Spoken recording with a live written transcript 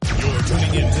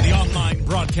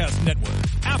broadcast network,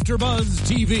 AfterBuzz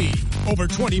TV. Over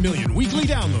 20 million weekly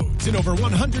downloads in over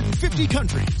 150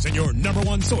 countries, and your number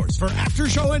one source for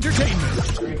after-show entertainment.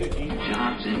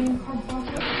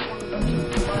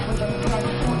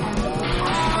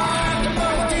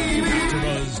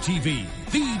 AfterBuzz TV,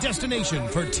 the destination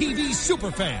for TV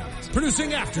superfans,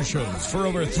 producing aftershows for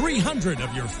over 300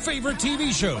 of your favorite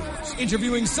TV shows,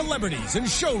 interviewing celebrities and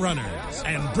showrunners,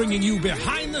 and bringing you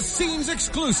behind-the-scenes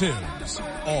exclusives.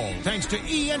 All thanks to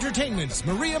E! Entertainment's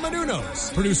Maria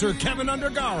Menounos, producer Kevin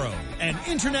Undergaro, and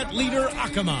internet leader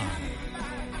Akamai.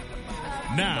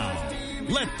 Now,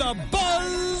 let the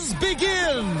buzz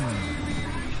begin!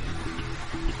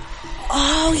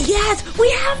 Oh, yes!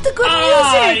 We have the good music!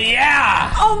 Oh,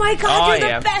 yeah! Oh, my God,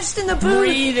 you're the best in the booth!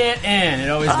 Breathe it in. It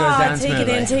always goes down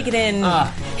smoothly. Take it in.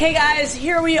 Hey, guys,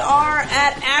 here we are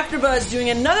at AfterBuzz doing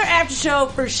another after show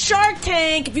for Shark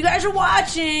Tank. If you guys are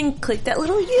watching, click that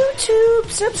little YouTube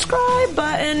subscribe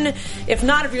button. If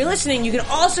not, if you're listening, you can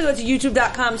also go to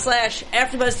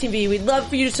youtube.com/AfterBuzzTV. We'd love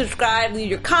for you to subscribe, leave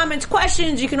your comments,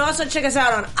 questions. You can also check us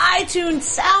out on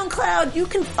iTunes, SoundCloud. You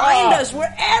can find us. We're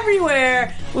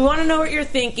everywhere. We want to know what you're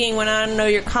thinking. We want to know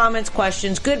your comments,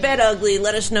 questions, good, bad, ugly.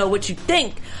 Let us know what you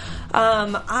think.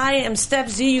 I am Steph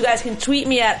Z. You guys can tweet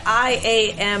me at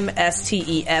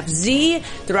IAMSTEFZ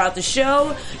throughout the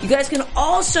show. You guys can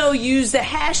also use the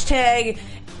hashtag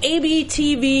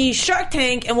ABTV Shark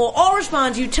Tank, and we'll all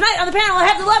respond to you. Tonight on the panel, I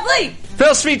have the lovely Phil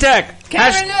Svitek.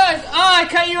 Cameron Good. I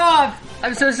cut you off.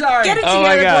 I'm so sorry. Get it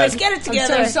together, boys. Get it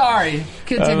together. I'm so sorry.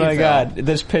 Continue, oh my Phil. God!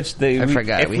 This pitch, I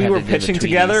forgot. If we were pitching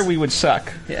together, we would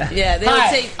suck. Yeah, they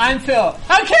Hi, would say. I'm Phil.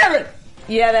 I'm Cameron.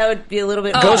 Yeah, that would be a little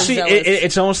bit. Go see.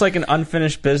 It's almost like an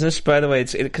unfinished business. By the way,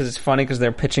 because it's funny because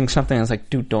they're pitching something. I was like,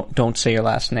 dude, don't say your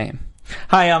last name.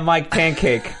 Hi, I'm Mike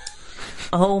Pancake.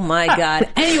 Oh my God.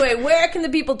 Anyway, where can the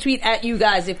people tweet at you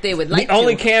guys if they would like to? The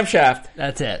only camshaft.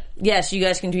 That's it. Yes, you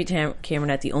guys can tweet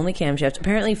Cameron at the only camshaft.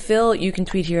 Apparently, Phil, you can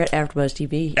tweet here at AfterBuzz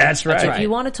TV. That's right. If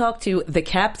you want to talk to the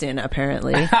captain,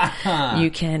 apparently, you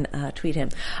can tweet him.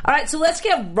 All right, so let's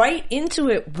get right into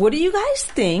it. What do you guys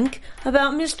think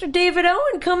about Mr. David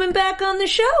Owen coming back on the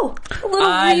show? A little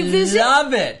revisit. I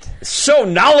love it. So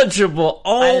knowledgeable.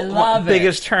 I love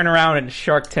biggest turnaround in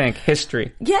Shark Tank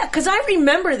history. Yeah, because I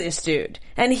remember this dude.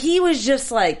 And he was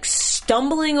just like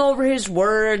stumbling over his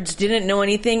words, didn't know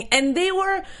anything. And they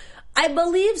were, I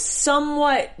believe,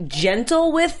 somewhat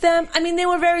gentle with them. I mean, they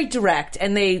were very direct,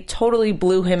 and they totally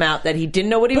blew him out that he didn't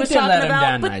know what he was talking let him about.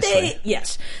 down But nicely.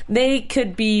 they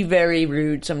could be very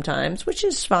rude sometimes, which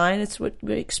is fine. It's what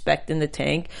we expect in the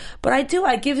tank. But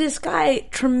I give this guy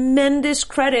tremendous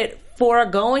credit for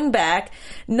going back,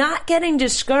 not getting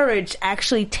discouraged,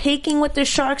 actually taking what the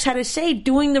Sharks had to say,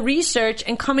 doing the research,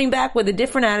 and coming back with a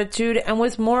different attitude and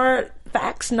with more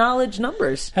facts, knowledge,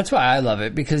 numbers. That's why I love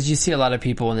it, because you see a lot of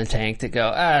people in the tank that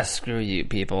go, screw you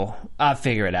people, I'll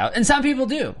figure it out. And some people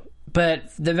do. But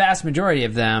the vast majority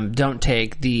of them don't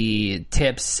take the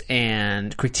tips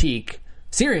and critique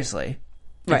seriously.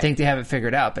 They think they have it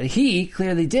figured out. But he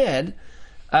clearly did.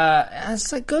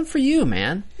 It's like, good for you,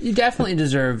 man. You definitely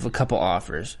deserve a couple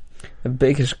offers. The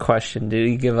biggest question, did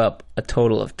he give up a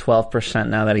total of 12%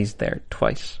 now that he's there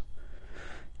twice?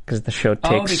 Because the show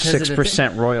takes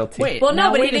 6% royalty. Wait, well,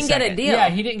 no, but he wait didn't get a deal. Yeah,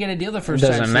 he didn't get a deal the first It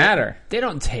time. doesn't matter. They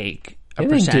don't take a They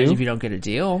percentage do. if you don't get a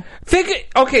deal.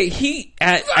 Okay,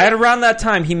 at around that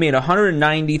time, he made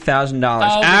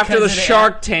 $190,000. After the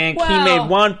Shark Tank, he made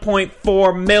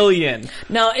 $1.4 million.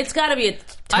 No, it's got to be a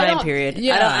time period.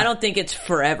 Yeah. I don't think it's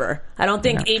forever. I don't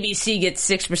think ABC gets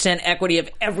 6% equity of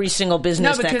every single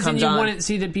business that comes on. No, because then you wouldn't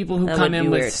see the people who come in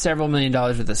with several $1 million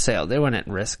worth of sale. They wouldn't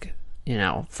risk,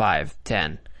 5,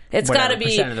 10. It's got to be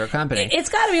percent of their company. It's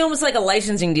got to be almost like a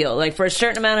licensing deal. Like for a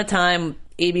certain amount of time,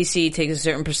 ABC takes a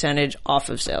certain percentage off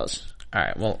of sales. All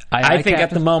right. Well, I think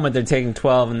at the moment they're taking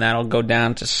 12, and that'll go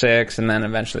down to 6, and then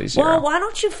eventually 0. Well, why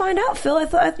don't you find out, Phil? I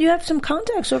thought you have some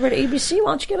contacts over at ABC.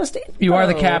 Why don't you get us the info? You are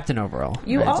the captain overall.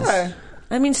 You are.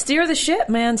 I mean, steer the ship,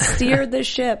 man. Steer the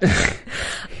ship.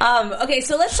 Okay,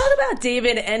 so let's talk about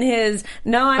David and his...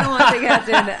 No, I don't want the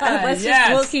captain.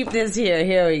 We'll keep this here.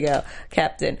 Here we go.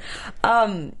 Captain.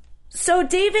 So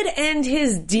David and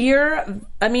his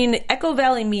Echo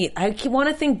Valley meat. I want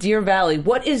to think Deer Valley.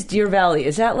 What is Deer Valley?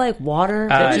 Is that like water?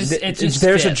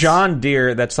 There's a John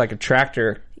Deere that's like a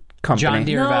tractor company. John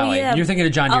Deere Valley. Yeah. You're thinking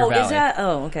of John Deere Valley. Is that?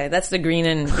 Oh, okay. That's the green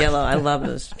and yellow. I love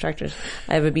those tractors.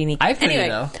 I have a beanie. I feel you,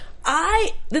 though.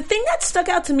 The thing that stuck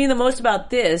out to me the most about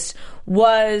this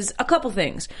was a couple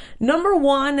things. Number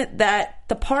one, that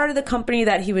the part of the company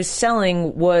that he was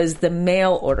selling was the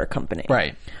mail order company.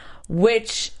 Right.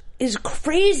 Which is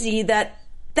crazy that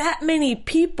that many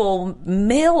people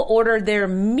mail order their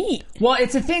meat. Well,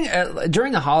 it's a thing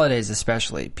during the holidays,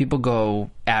 especially. People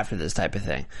go after this type of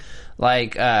thing.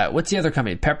 Like, what's the other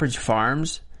company? Pepperidge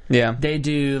Farms. Yeah. They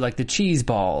do, like, the cheese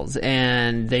balls,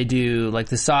 and they do, like,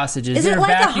 the sausages. Is it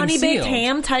like a Honey sealed. Baked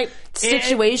Ham type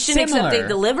situation, except they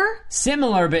deliver?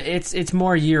 Similar, but it's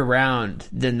more year-round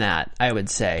than that, I would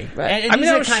say. Right. And these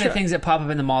are the kind of things that pop up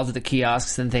in the malls with the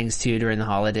kiosks and things, too, during the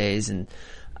holidays. And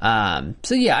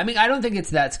so, yeah, I mean, I don't think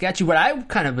it's that sketchy. What I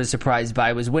kind of was surprised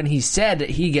by was when he said that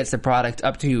he gets the product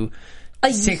up to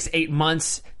 6-8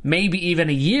 months, maybe even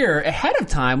a year ahead of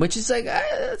time, which is like,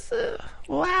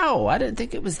 wow, I didn't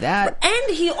think it was that.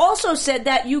 And he also said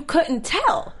that you couldn't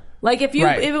tell. Like, if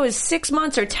it was 6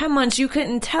 months or 10 months, you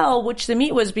couldn't tell which the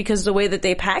meat was because of the way that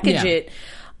they package it,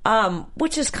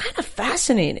 which is kind of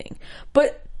fascinating.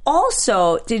 But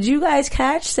also, did you guys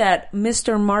catch that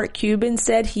Mr. Mark Cuban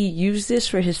said he used this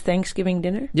for his Thanksgiving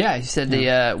dinner? Yeah, he said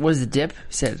what was the dip?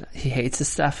 He said he hates this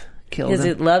stuff. Kills him. Because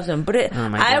it loves him. But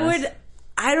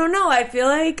I don't know. I feel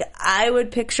like I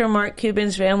would picture Mark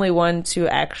Cuban's family one to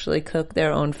actually cook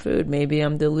their own food. Maybe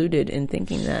I'm deluded in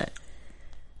thinking that.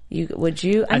 Would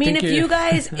you? I mean, if you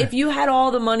guys, if you had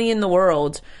all the money in the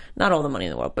world, not all the money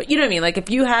in the world, but you know what I mean? Like, if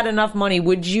you had enough money,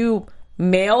 would you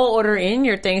mail order in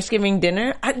your Thanksgiving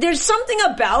dinner? There's something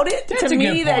about it to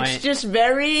me that's just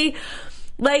very...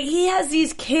 Like, he has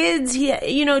these kids,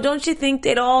 don't you think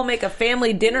they'd all make a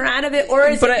family dinner out of it? Or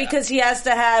is it because he has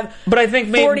to have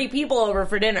 40 people over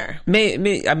for dinner?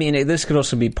 I mean, this could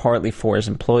also be partly for his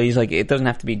employees. Like, it doesn't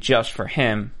have to be just for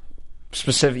him.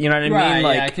 Specific, you know what I mean?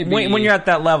 Like, when you're at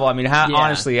that level, I mean,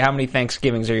 honestly, how many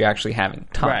Thanksgivings are you actually having?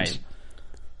 Tons.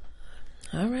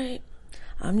 Right. All right.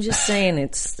 I'm just saying,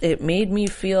 it made me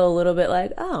feel a little bit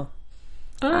like, okay.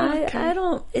 I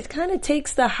don't. It kind of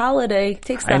takes the holiday.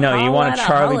 I know you want a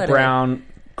Charlie Brown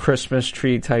Christmas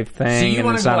tree type thing. So you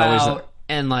want to go out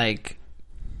and like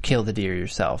kill the deer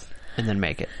yourself and then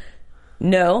make it?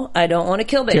 No, I don't want to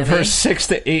kill Bambi. Give her 6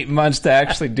 to 8 months to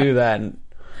actually do that.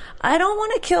 I don't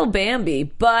want to kill Bambi,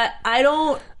 but I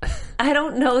don't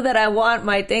know that I want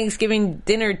my Thanksgiving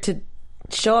dinner to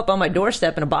show up on my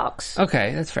doorstep in a box.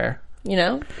 Okay, that's fair. You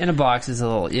know? In a box is a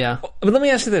little, yeah. But let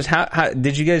me ask you this. How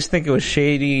did you guys think it was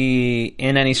shady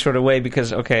in any sort of way?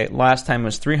 Because, okay, last time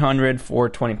was $300 for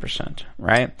 20%,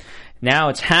 right? Now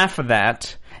it's half of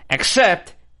that,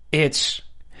 except it's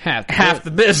half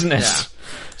the business.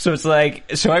 Yeah. So it's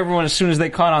like, so everyone, as soon as they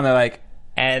caught on, they're like,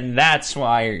 and that's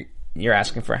why you're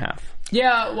asking for half.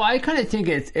 Yeah, well, I kind of think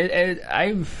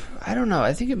I don't know.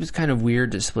 I think it was kind of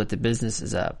weird to split the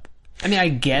businesses up. I mean, I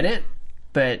get it.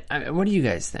 But what do you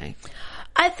guys think?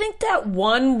 I think that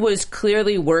one was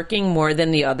clearly working more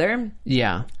than the other.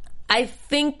 Yeah. I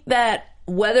think that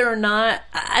whether or not...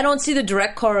 I don't see the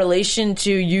direct correlation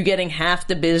to you getting half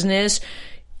the business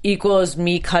equals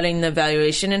me cutting the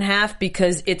valuation in half,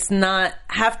 because it's not...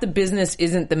 Half the business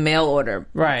isn't the mail order.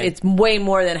 Right. It's way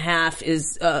more than half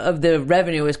is of the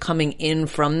revenue is coming in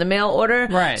from the mail order.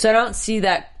 Right. So I don't see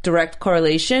that direct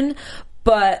correlation.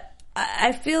 But...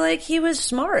 I feel like he was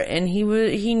smart, and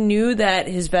he knew that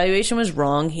his valuation was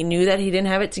wrong. He knew that he didn't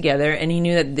have it together, and he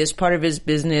knew that this part of his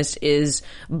business is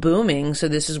booming. So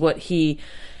this is what he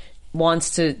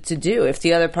wants to do. If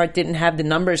the other part didn't have the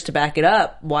numbers to back it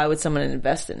up, why would someone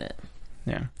invest in it?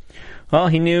 Yeah. Well,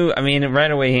 he knew. I mean,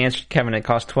 right away he answered Kevin. It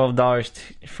cost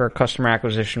 $12 for customer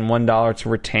acquisition, $1 to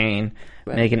retain,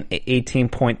 making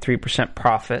 18.3%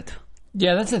 profit.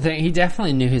 Yeah, that's the thing. He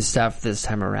definitely knew his stuff this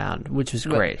time around, which was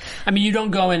great. I mean, you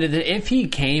don't go into if he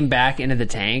came back into the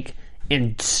tank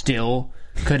and still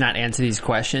could not answer these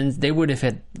questions, they would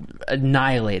have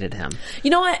annihilated him. You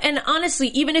know what? And honestly,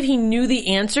 even if he knew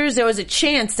the answers, there was a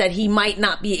chance that he might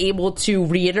not be able to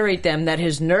reiterate them, that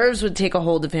his nerves would take a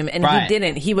hold of him, and he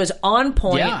didn't. He was on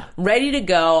point, ready to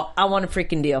go. I want a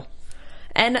freaking deal.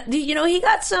 And, you know, he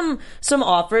got some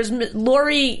offers.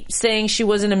 Lori saying she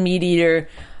wasn't a meat eater...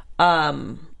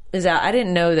 is that I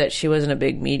didn't know that she wasn't a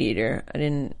big meat eater. I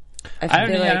don't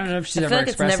know if she's ever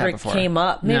expressed that before. Came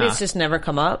up. Maybe it's just never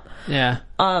come up. Yeah.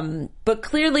 But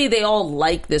clearly they all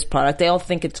like this product. They all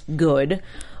think it's good,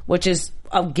 which is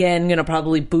again going to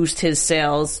probably boost his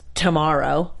sales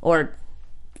tomorrow or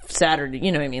Saturday.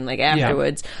 You know what I mean? Like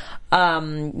afterwards. Yeah.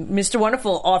 Mr.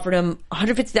 Wonderful offered him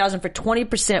 $150,000 for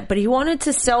 20%, but he wanted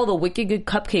to sell the Wicked Good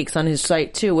cupcakes on his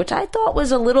site too, which I thought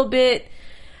was a little bit.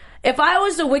 If I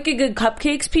was the Wicked Good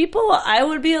Cupcakes people, I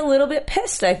would be a little bit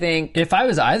pissed, I think. If I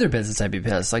was either business, I'd be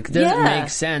pissed. Like, it doesn't make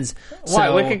sense. Why?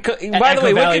 So, by the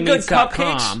way, Wicked Good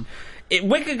Cupcakes,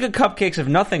 Wicked Good Cupcakes, if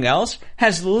nothing else,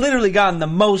 has literally gotten the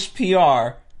most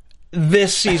PR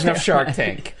this season of Shark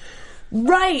Tank.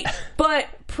 Right. But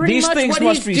pretty These much things what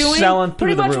must he's be doing, selling through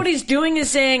pretty the much roof. what he's doing is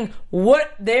saying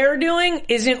what they're doing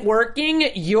isn't working.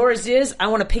 Yours is. I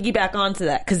want to piggyback onto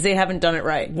that because they haven't done it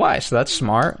right. Why? So that's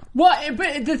smart. Well,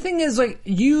 but the thing is, like,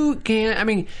 you can't. I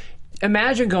mean,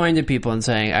 imagine going to people and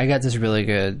saying, "I got this really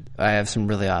good. I have some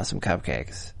really awesome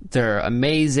cupcakes. They're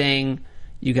amazing.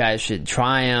 You guys should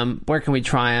try them. Where can we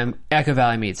try them?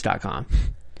 EchoValleyMeats.com."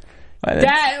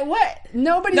 That what?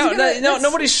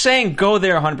 Nobody's saying go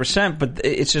there 100%, but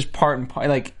it's just part and part.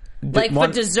 Like for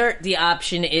dessert, the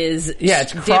option is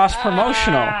it's cross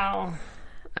promotional.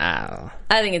 Ow.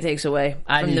 I think it takes away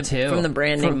from the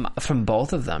branding from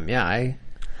both of them. Yeah,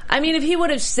 I mean, if he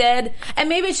would have said, and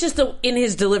maybe it's just in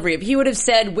his delivery, if he would have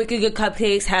said Wicked Good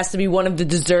Cupcakes has to be one of the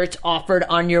desserts offered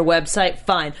on your website,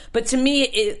 fine. But to me,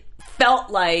 it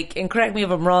felt like, and correct me if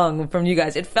I'm wrong from you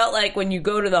guys, it felt like when you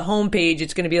go to the homepage,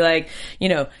 it's going to be like,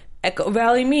 Echo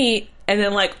Valley Meat, and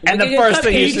then like, and the first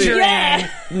thing you see,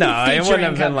 no, it wouldn't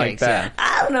have been like that. Yeah.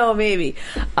 I don't know, maybe.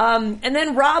 And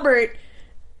then Robert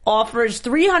offers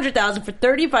 $300,000 for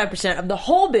 35% of the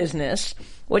whole business,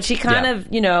 which he kind of,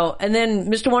 and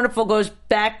then Mr. Wonderful goes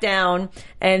back down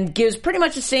and gives pretty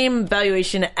much the same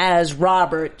valuation as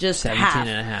Robert, just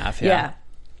 17.5. Yeah.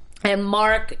 And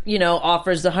Mark,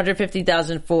 offers the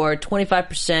 $150,000 for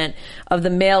 25% of the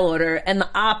mail order and the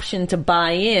option to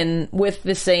buy in with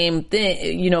the same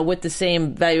thing, with the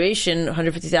same valuation,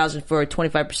 $150,000 for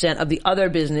 25% of the other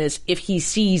business if he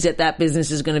sees that business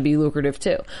is going to be lucrative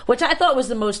too. Which I thought was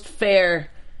the most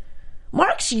fair.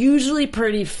 Mark's usually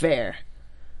pretty fair.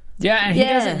 Yeah, and he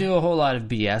doesn't do a whole lot of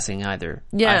BSing either.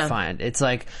 Yeah. I find it's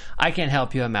like, I can't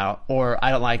help you, I'm out, or I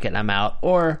don't like it, I'm out,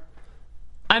 or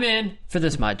I'm in for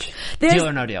this much. Deal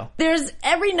or no deal. There's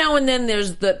every now and then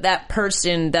there's that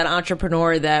person, that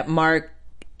entrepreneur that Mark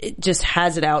just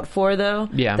has it out for, though.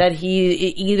 Yeah. That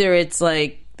either it's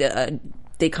like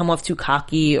they come off too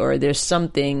cocky, or there's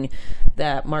something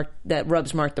that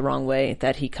rubs Mark the wrong way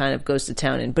that he kind of goes to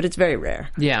town in. But it's very rare.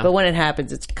 Yeah. But when it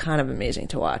happens, it's kind of amazing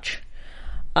to watch.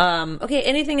 Okay,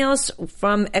 anything else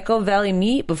from Echo Valley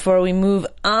Meat before we move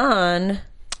on?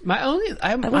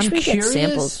 I wish we curious. Get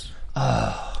samples.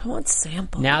 I want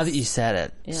samples. Now that you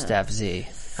said it, Steph Z,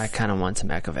 I kind of want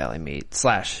some Echo Valley Meat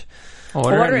 /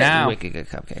 Order it now. Wicked Good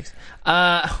Cupcakes.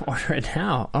 Order it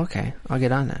now. Okay, I'll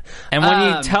get on that. And when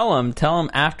you tell them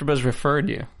AfterBuzz referred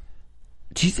you.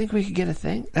 Do you think we could get a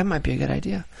thing? That might be a good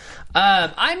idea.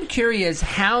 I'm curious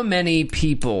how many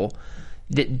people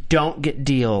that don't get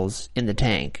deals in the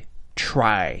tank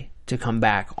try to come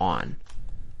back on.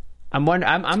 I'm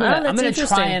wondering. I'm gonna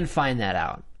try and find that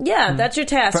out. Yeah, that's your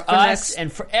task for us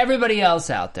and for everybody else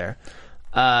out there.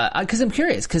 Because I'm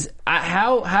curious. Because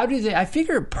how do they? I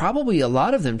figure probably a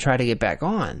lot of them try to get back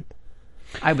on.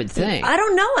 I would think. I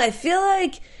don't know. I feel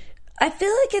like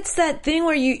it's that thing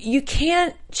where you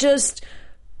can't just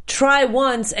try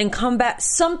once and come back.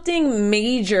 Something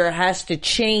major has to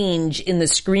change in the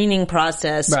screening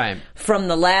process from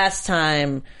the last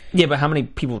time. Yeah, but how many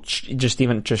people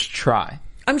just try?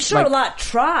 I'm sure a lot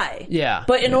try. Yeah.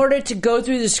 But in order to go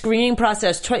through the screening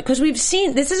process, because we've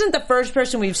seen, this isn't the first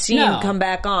person we've seen come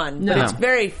back on, but it's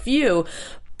very few.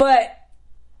 But,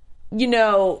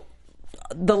 the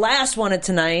last one of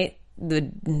tonight, the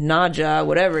Naja,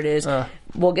 whatever it is,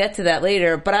 we'll get to that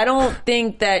later. But I don't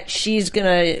think that she's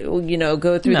going to,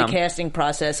 go through the casting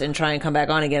process and try and come back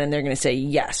on again, and they're going to say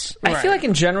yes. I feel like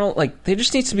in general, there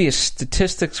just needs to be a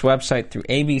statistics website through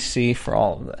ABC for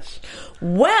all of this.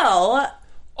 Well...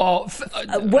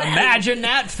 imagine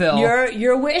that, Phil.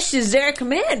 Your wish is their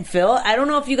command, Phil. I don't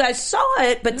know if you guys saw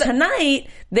it, but tonight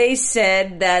they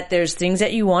said that there's things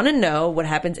that you want to know. What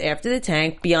happens after the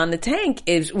tank? Beyond the Tank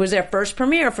was their first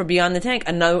premiere for Beyond the Tank,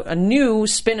 a new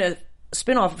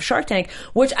spin-off of Shark Tank,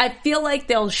 which I feel like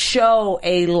they'll show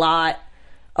a lot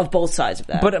of both sides of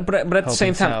that. But at the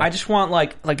same time, I just want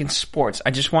like in sports,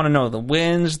 I just want to know the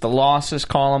wins, the losses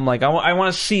column. Like I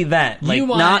want to see that. Like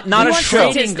not a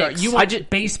show. You want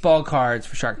baseball cards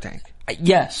for Shark Tank?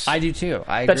 Yes, I do too.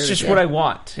 That's just what I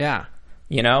want. Yeah,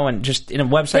 and just in a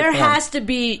website. There has to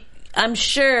be. I'm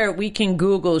sure we can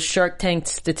Google Shark Tank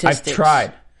statistics. I've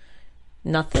tried.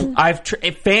 Nothing.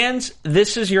 Fans,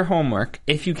 this is your homework.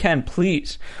 If you can,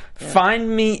 please find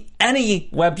me any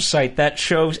website that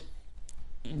shows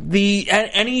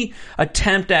any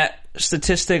attempt at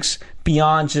statistics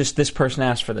beyond just this person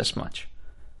asked for this much.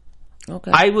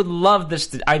 Okay. I would love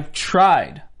this. I've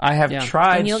tried. I have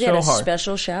tried and you'll so get a hard.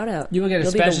 Special shout out. You will get a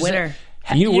You'll special be the winner.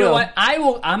 You know what?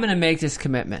 I'm going to make this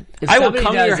commitment. I will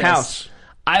come to your house.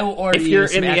 I will order if you you're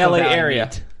in the LA area.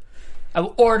 Meat. I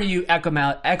will order you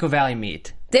Echo Valley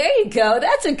Meat. There you go.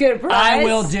 That's a good prize. I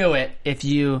will do it if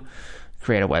you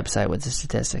create a website with the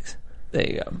statistics. There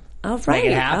you go. All Make right.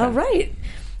 it happen. All right.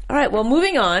 All right. Well,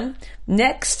 moving on.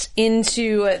 Next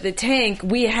into the tank,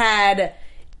 we had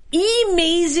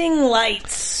Amazing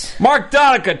Lights. Mark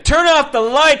Donica, turn off the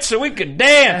lights so we can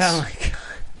dance. Oh my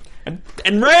God.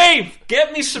 And rave.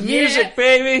 Get me some music,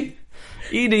 baby.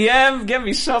 EDM, give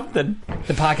me something.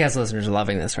 The podcast listeners are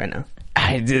loving this right now.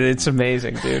 It's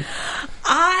amazing, dude.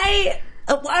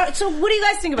 So what do you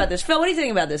guys think about this? Phil, what do you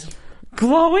think about this?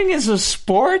 Glowing is a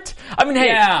sport? I mean, hey,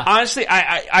 Yeah. honestly,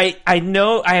 I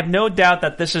know, I have no doubt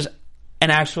that this is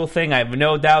an actual thing. I have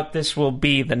no doubt this will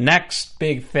be the next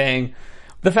big thing.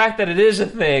 The fact that it is a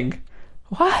thing,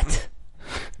 what?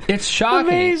 It's shocking.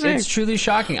 Amazing. It's truly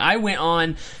shocking. I went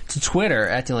on to Twitter,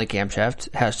 acting like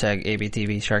Camshaft, hashtag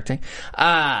ABTV Shark Tank,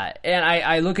 and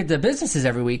I look at the businesses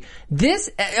every week. This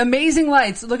Amazing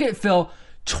Lights, look at Phil,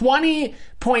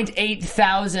 20.8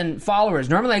 thousand followers.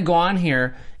 Normally I go on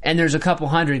here and there's a couple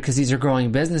hundred because these are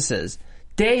growing businesses.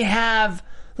 They have,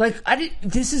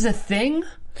 this is a thing?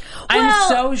 I'm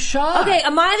so shocked. Okay,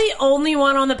 am I the only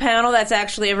one on the panel that's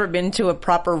actually ever been to a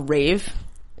proper rave?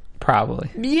 Probably.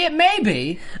 Yeah,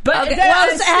 maybe. But Okay,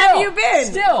 have you been?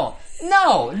 Still.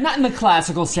 No, not in the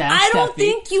classical sense. I don't Steffi.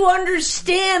 think you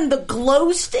understand the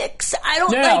glow sticks. I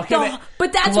don't No, like okay, the...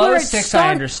 But that's glow where it sticks starts. I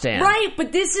understand. Right,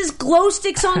 but this is glow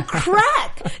sticks on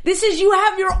crack. This is you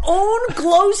have your own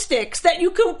glow sticks that you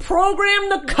can program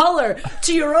the color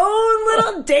to your own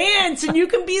little dance, and you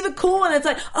can be the cool one that's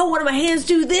like, oh, one of my hands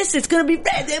do this, it's going to be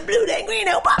red, then blue, then green,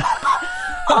 blah, blah, blah.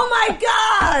 Oh my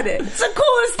God! It's the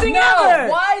coolest thing ever!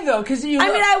 Why though? Because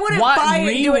I wouldn't buy it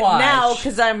and do it now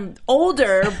because I'm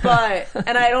older,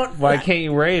 and I don't... Why can't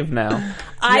you rave now?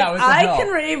 Yeah, what the I hell? can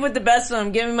rave with the best of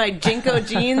them. Give me my Jinko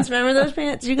jeans. Remember those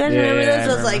pants? You guys remember yeah, I those?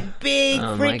 Those remember. like big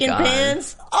Oh, my freaking God.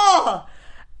 pants. Oh,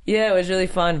 yeah, it was really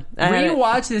fun.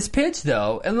 Rewatch this pitch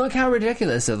though, and look how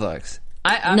ridiculous it looks.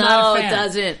 I'm No, not a fan. it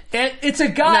doesn't. It's a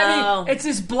guy. I No. mean, it's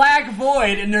this black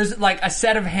void, and there's like a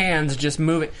set of hands just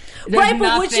moving. There's Right,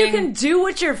 but what you nothing- can do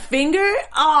with your finger,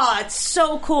 it's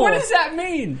so cool. What does that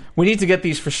mean? We need to get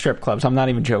these for strip clubs. I'm not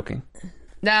even joking.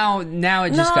 Now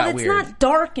it just got it's weird. not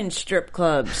dark in strip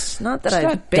clubs. Not that I've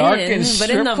not been, dark in but strip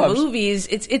in the clubs. movies,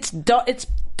 it's dark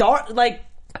like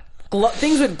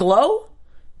things with glow.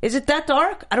 Is it that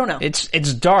dark? I don't know. It's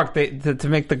dark to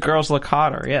make the girls look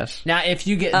hotter. Yes. Now, if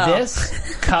you get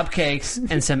this,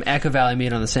 cupcakes, and some Echo Valley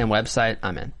meat on the same website,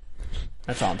 I'm in.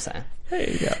 That's all I'm saying. There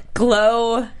you go.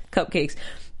 Glow cupcakes.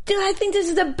 Dude, I think this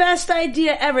is the best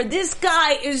idea ever. This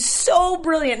guy is so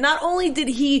brilliant. Not only did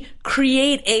he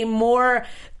create a more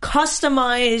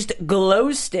customized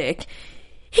glow stick,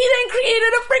 he then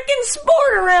created a freaking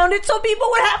sport around it so people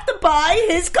would have to buy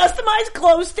his customized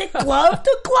glow stick glove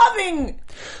to gloving.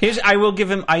 I will give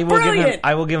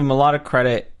him a lot of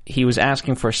credit. He was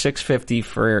asking for $650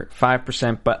 for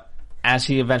 5%, but as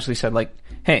he eventually said, like,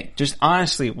 hey, just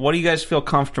honestly, what do you guys feel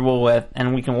comfortable with,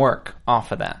 and we can work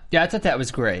off of that. Yeah, I thought that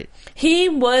was great. He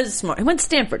was smart. He went to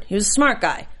Stanford. He was a smart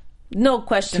guy. No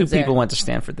questions Two people there. went to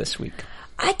Stanford this week.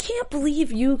 I can't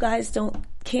believe you guys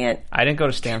can't. I didn't go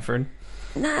to Stanford.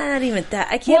 Not even that.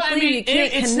 I can't Well, I believe mean, you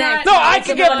can't it's connect. not- No, I the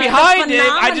can get behind it.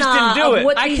 phenomena I just didn't do of it.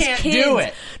 what I these can't kids- do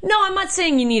it. No, I'm not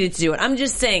saying you needed to do it. I'm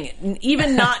just saying,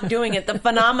 even not doing it, the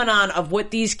phenomenon of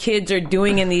what these kids are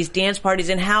doing in these dance parties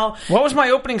and how. What was my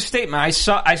opening statement? I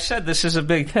said this is a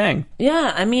big thing.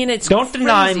 Yeah, I mean, it's. Don't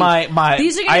deny crazy. my-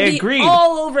 These are I going to be agreed.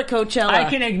 all over Coachella. I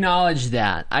can acknowledge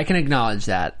that. I'm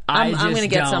gonna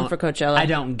get some for Coachella. I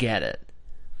don't get it.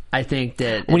 I think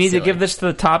that We need it's to silly. give this to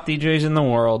the top DJs in the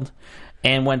world.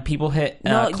 And when people hit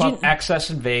No, Club Access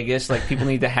in Vegas, like, people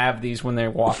need to have these when they're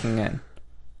walking in.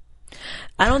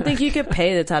 I don't think you could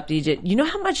pay the top DJ. You know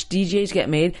how much DJs get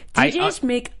made? DJs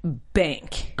make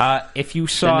bank. If you Then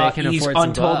saw they can Ease afford some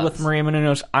Untold gloves. with Maria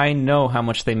Menounos, I know how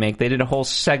much they make. They did a whole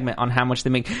segment on how much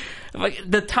they make. Like,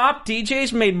 the top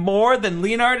DJs made more than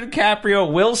Leonardo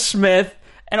DiCaprio, Will Smith,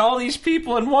 and all these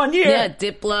people in 1 year. Yeah,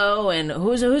 Diplo and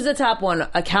who's the top one?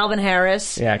 Calvin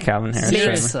Harris. Yeah, Calvin Harris.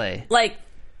 Seriously. Like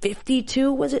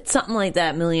 52, was it? Something like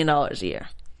that, $1 million a year.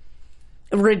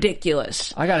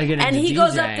 Ridiculous. I gotta get into And he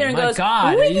goes up DJing. there and My goes,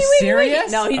 God, "Wee, are you wee, wee, wee."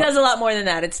 serious? No, he does a lot more than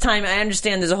that. It's time. I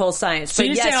understand there's a whole science. So but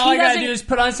you're yes, saying all he I gotta doesn't- do is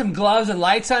put on some gloves and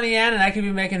lights on the end, and I could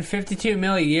be making $52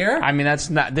 million a year? I mean, that's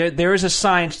not there. There is a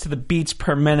science to the beats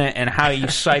per minute and how you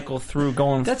cycle through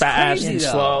going That's fast crazy, and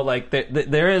though. slow. Like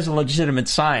there is a legitimate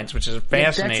science, which is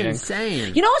fascinating. That's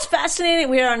insane. You know what's fascinating?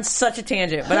 We are on such a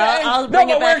tangent, but I'll bring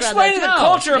no, it but we're back around. explaining the No.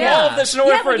 culture of Yeah. all of this in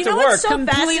order Yeah, for but it you to know work. what's so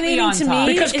Completely fascinating on to top.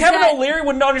 me? Because is Kevin that- O'Leary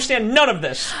wouldn't understand none of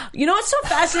this. You know what's so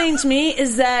fascinating to me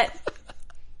is that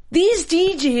these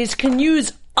DJs can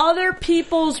use other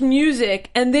people's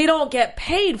music and they don't get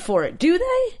paid for it, do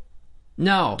they?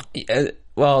 No.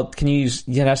 Well, can you use?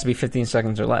 It has to be 15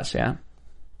 seconds or less. Yeah.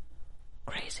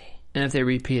 Crazy. And if they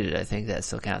repeat it, I think that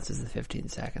still counts as the 15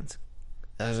 seconds.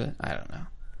 Does it? I don't know.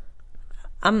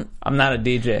 I'm not a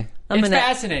DJ. It's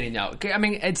fascinating, though. I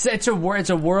mean, it's a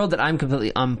world that I'm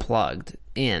completely unplugged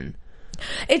in.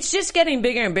 It's just getting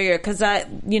bigger and bigger because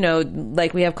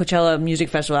like we have Coachella Music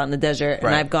Festival out in the desert,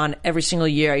 and I've gone every single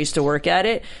year. I used to work at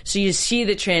it, so you see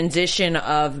the transition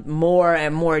of more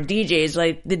and more DJs.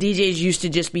 Like the DJs used to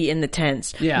just be in the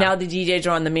tents. Yeah. Now the DJs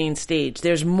are on the main stage.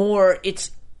 There's more. It's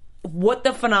what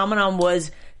the phenomenon was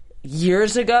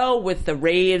years ago with the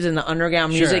raves and the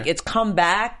underground music. Sure. It's come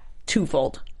back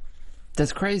twofold.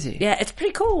 That's crazy. Yeah, it's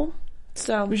pretty cool.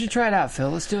 So we should try it out, Phil.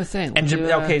 Let's do a thing. And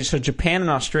so Japan and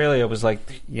Australia was like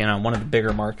one of the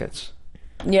bigger markets.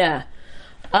 Yeah.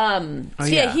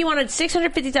 He wanted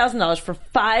 $650,000 for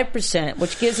 5%,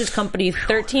 which gives his company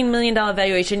 $13 million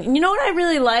valuation. And you know what I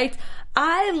really liked?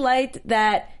 I liked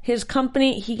that his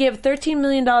company, he gave $13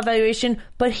 million valuation,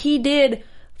 but he did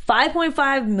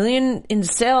 $5.5 million in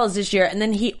sales this year. And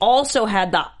then he also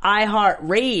had the iHeart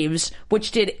Raves,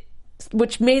 which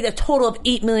made a total of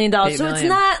 $8 million. So it's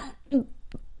not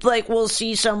like we'll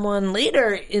see someone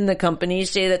later in the company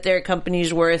say that their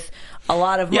company's worth a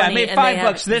lot of money. Yeah, I made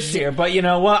 $5 this year, but you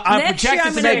know what? I'm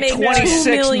projected to make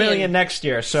 $26 million next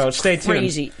year, so stay tuned.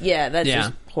 Crazy. Yeah, that's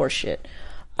just horseshit.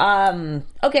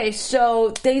 Okay,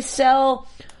 so they sell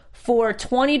for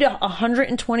 $20 to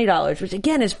 $120, which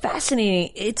again is fascinating.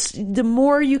 It's the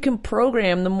more you can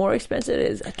program, the more expensive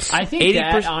it is. I think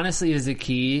that honestly is the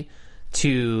key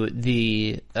to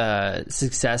the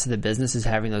success of the business, is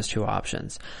having those two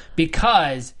options,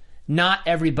 because not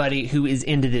everybody who is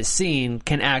into this scene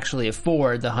can actually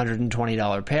afford the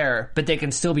 $120 pair, but they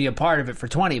can still be a part of it for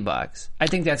 $20. I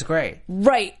think that's great.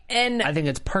 Right. And I think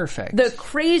it's perfect. The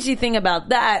crazy thing about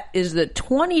that is the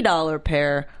 $20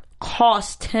 pair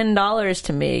costs $10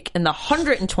 to make, and the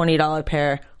 $120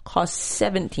 pair costs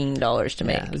 $17 to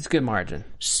make. Yeah, it's a good margin.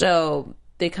 So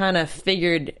they kind of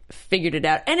figured it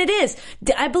out. And it is.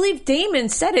 I believe Damon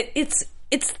said it. It's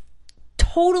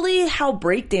totally how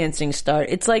breakdancing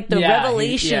started. It's like the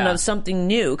revelation of something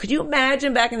new. Could you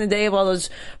imagine back in the day of all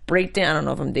those breakdance? I don't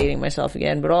know if I'm dating myself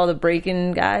again, but all the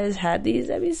breaking guys had these.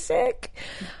 That'd be sick.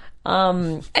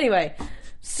 Anyway,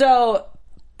 so,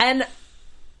 and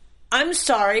I'm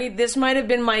sorry, this might have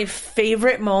been my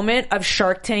favorite moment of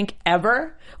Shark Tank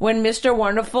ever. When Mr.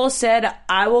 Wonderful said,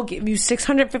 I will give you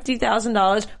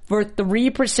 $650,000 for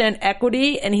 3%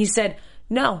 equity. And he said,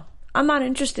 no, I'm not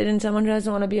interested in someone who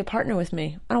doesn't want to be a partner with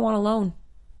me. I don't want a loan.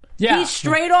 Yeah. He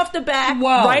straight off the bat,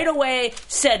 right away,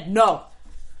 said no.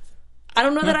 I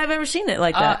don't know that I've ever seen it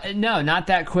like that. No, not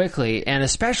that quickly. And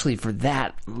especially for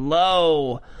that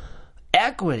low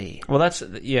equity. Well, that's,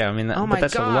 but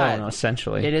that's a loan,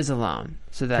 essentially. It is a loan.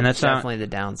 So that's definitely the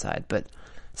downside. But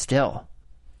still,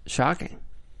 shocking.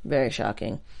 Very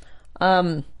shocking.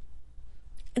 Damon's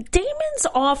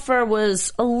offer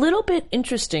was a little bit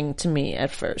interesting to me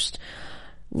at first.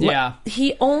 Yeah.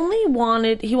 He would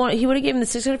have given the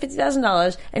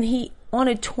 $650,000, and he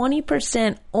wanted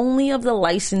 20% only of the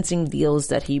licensing deals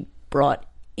that he brought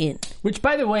in. Which,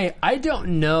 by the way, I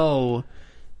don't know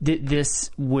that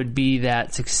this would be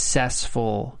that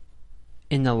successful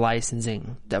in the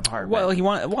licensing department.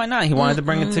 Well, why not? He wanted to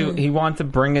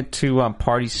bring it to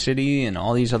Party City and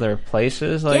all these other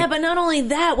places. Yeah, but not only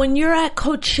that. When you're at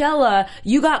Coachella,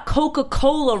 you got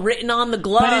Coca-Cola written on the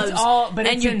gloves,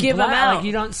 and you give them out. Like,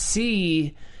 you don't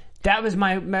see. That was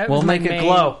my. We'll make it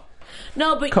glow.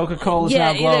 No, but Coca-Cola's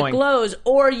now glowing. Either glows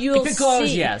or you'll see. If it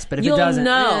glows, yes, but if it doesn't,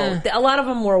 know. A lot of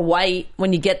them were white.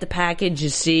 When you get the package, you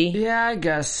see. Yeah, I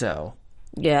guess so.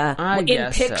 Yeah,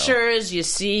 in pictures you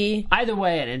see. Either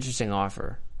way, an interesting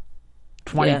offer.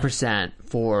 20%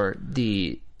 for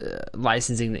the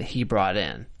licensing that he brought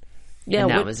in. Yeah, and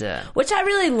that was it. Which I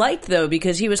really liked, though,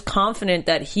 because he was confident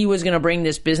that he was going to bring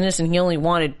this business, and he only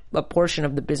wanted a portion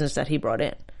of the business that he brought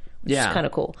in. Which is kind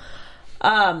of cool.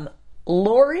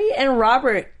 Lori and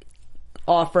Robert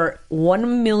offer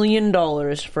 $1 million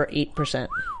for 8%.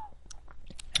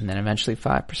 And then eventually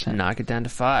 5%. Knock it down to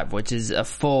 5%, which is a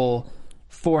full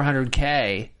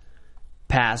 $400K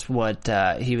past what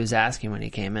he was asking when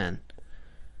he came in.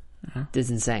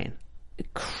 It's insane.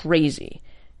 Crazy.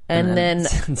 And then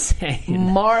insane.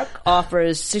 Mark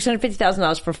offers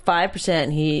 $650,000 for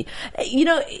 5%.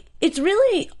 And it's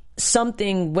really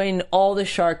something when all the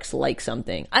sharks like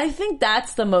something. I think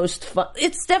that's the most fun.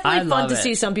 It's definitely fun to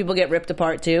see some people get ripped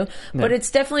apart too, but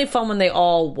it's definitely fun when they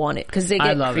all want it because they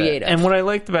get creative. And what I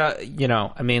liked about,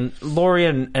 Lori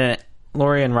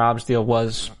and Rob's deal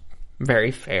was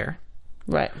very fair.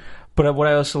 Right. But what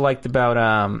I also liked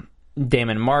about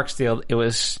Damon and Mark's deal, it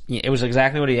was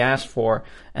exactly what he asked for,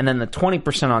 and then the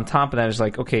 20% on top of that is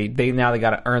like, okay, they got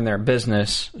to earn their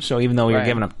business. So even though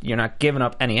you're not giving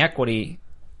up any equity,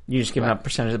 you're just giving up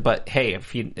percentages. But hey,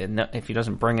 if he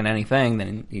doesn't bring in anything,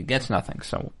 then he gets nothing.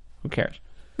 So who cares?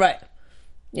 Right.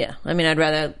 Yeah. I mean, I'd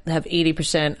rather have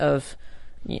 80% of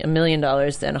 $1 million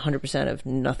than 100% of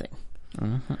nothing.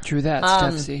 Mm-hmm. True that,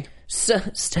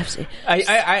 Steph. Stepsy.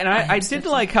 I did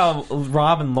like how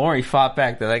Rob and Lori fought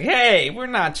back. They're like, "Hey, we're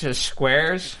not just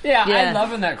squares." Yeah, I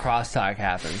love when that crosstalk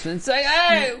happens. It's like,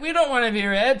 "Hey, we don't want to be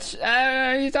rich. What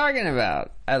are you talking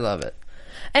about?" I love it.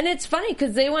 And it's funny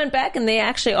because they went back and they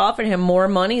actually offered him more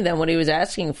money than what he was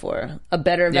asking for, a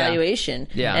better valuation.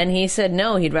 Yeah. And he said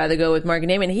no, he'd rather go with Mark and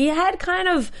Damon. He had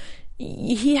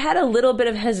a little bit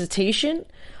of hesitation.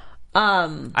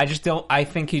 I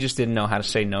think he just didn't know how to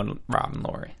say no to Rob and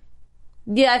Lori.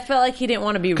 Yeah, I felt like he didn't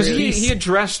want to be rude. Because he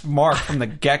addressed Mark from the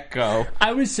get-go.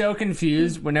 I was so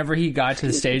confused whenever he got to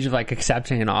the stage of like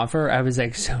accepting an offer. I was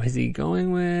like, so is he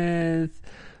going with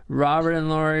Robert and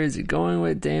Lori? Is he going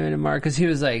with Damon and Mark? Because he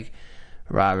was like,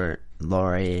 Robert,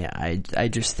 Lori, I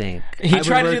just think he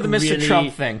tried to do the Mr.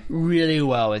 Trump thing really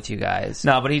well with you guys.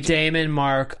 No, but Damon,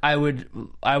 Mark, I would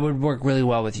work really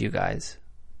well with you guys.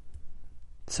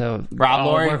 So Rob,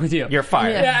 Lori, work with you. You're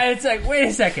fired. Yeah, it's like, wait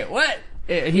a second, what?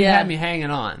 He had me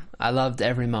hanging on. I loved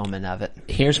every moment of it.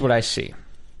 Here's what I see.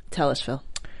 Tell us, Phil.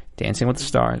 Dancing with the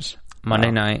Stars,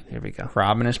 Monday night. Here we go.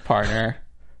 Rob and his partner,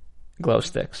 glow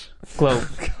sticks.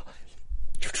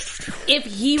 If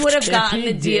he would have gotten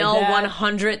the deal,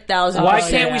 $100,000. Why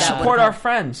can't we support our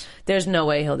friends? Thethere's no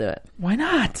way he'll do it. Why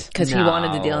not? Because he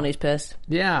wanted the deal and he's pissed.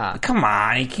 Yeah. Come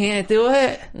on, he can't do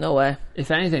it. No way.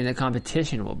 If anything, the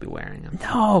competition will be wearing them.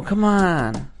 No, come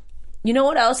on. You know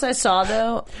what else I saw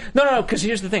though? No, because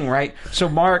here's the thing, right? So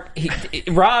Mark,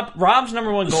 Rob's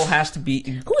number one goal has to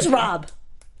be... Who's Rob?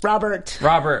 Robert.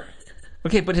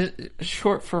 Okay, but it's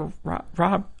short for Rob.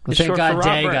 Well, thank God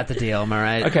Day got the deal, am I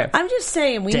right? Okay. I'm just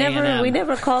saying, we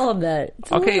never call him that.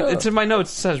 It's in my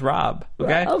notes. It says Rob.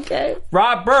 Okay? Okay.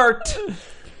 Robert.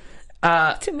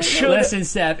 Listen,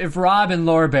 Steph, if Rob and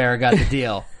Laura Bear got the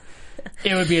deal,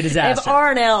 it would be a disaster. If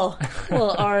Arnell.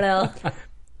 Well, Arnell.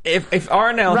 If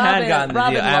Arnell had gotten the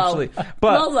deal, absolutely.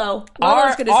 But Lolo's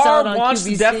R going to sell it on wants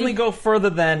QVC. to definitely go further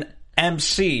than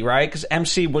MC, right? Because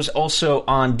MC was also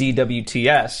on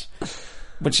DWTS,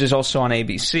 which is also on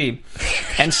ABC.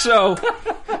 And so,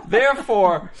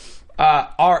 therefore,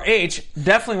 RH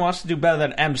definitely wants to do better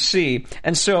than MC.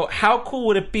 And so, how cool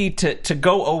would it be to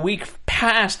go a week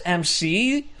past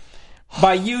MC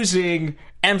by using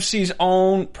MC's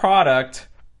own product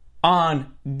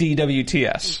on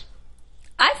DWTS?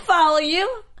 I follow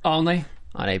you. Only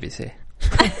on ABC.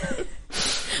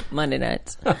 Monday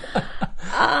nights.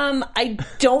 I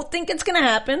don't think it's going to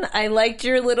happen. I liked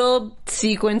your little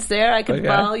sequence there. I could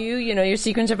follow you. You know, your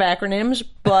sequence of acronyms.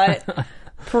 But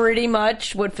pretty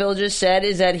much what Phil just said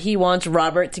is that he wants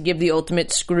Robert to give the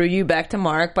ultimate screw you back to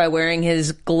Mark by wearing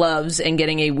his gloves and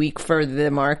getting a week further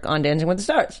than Mark on Dancing with the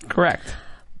Stars. Correct.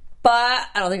 But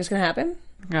I don't think it's going to happen.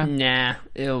 Yeah. Nah,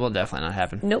 it will definitely not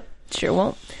happen. Nope, sure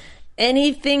won't.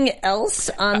 Anything else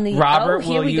on the... Robert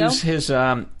will use his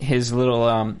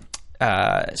little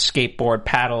skateboard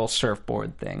paddle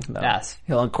surfboard thing, though. Yes.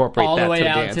 He'll incorporate all that the way to the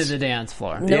out dance. to the dance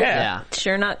floor. Nope. Yeah.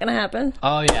 Sure not going to happen.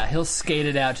 Oh, yeah. He'll skate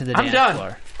it out to the dance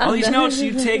floor. All these notes,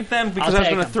 you take them because I was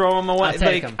going to throw them away. I'll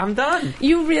take them. I'm done.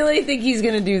 You really think he's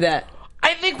going to do that?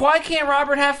 I think, why can't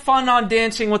Robert have fun on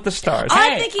Dancing with the Stars?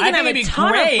 I think he can have a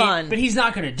ton of fun. But he's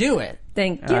not going to do it.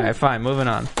 Thank you. All right, fine. Moving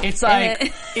on. It's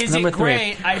like, is it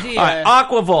great idea? All right,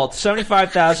 Aquavolt,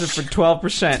 $75,000 for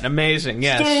 12%. Amazing.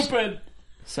 Yes. Stupid.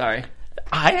 Sorry.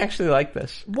 I actually like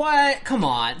this. What? Come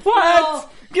on. What? Well,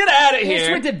 get out of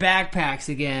here. It's with the backpacks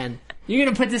again. You're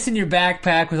going to put this in your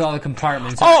backpack with all the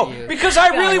compartments. Oh, because I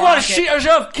really want to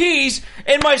shove keys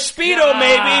in my Speedo,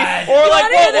 maybe. Or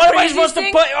like, what am I supposed to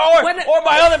put? Or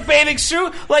my other bathing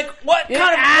suit? Like, what Get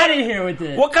kind of... out of here with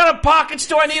this. What kind of pockets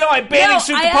do I need on my bathing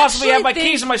suit to possibly have my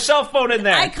keys and my cell phone in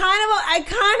there? I kind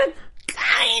of,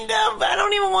 I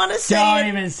don't even want to say Don't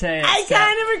even say it. I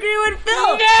kind of agree with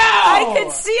Phil. No! I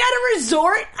could see at a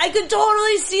resort. I could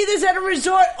totally see this at a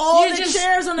resort. All the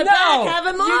chairs on the back have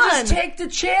him on. You just take the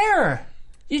chair.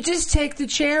 You just take the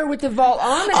chair with the vault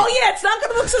on it. Oh, yeah, it's not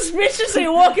going to look suspicious when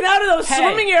you're walking out of those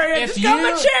swimming areas. Just got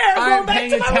my chair, going back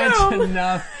to my room.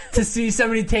 Enough to see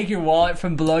somebody take your wallet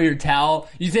from below your towel,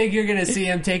 you think you're going to see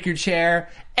him take your chair?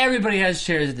 Everybody has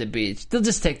chairs at the beach. They'll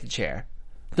just take the chair.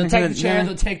 They'll take the chair,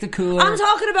 they'll take the cooler. I'm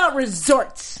talking about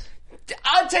resorts.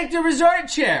 I'll take the resort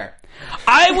chair.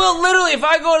 I will literally, if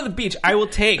I go to the beach, I will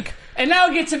take And now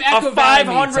get some a Echo Valley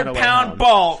meats on the way 500-pound home.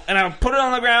 ball, and I'll put it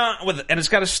on the ground and it's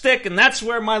got a stick, and that's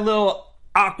where my little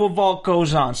aqua vault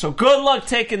goes on. So good luck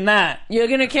taking that. You're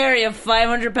going to carry a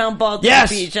 500-pound ball to Yes.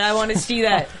 the beach. I want to see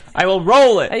that. I will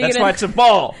roll it. you That's gonna- why it's a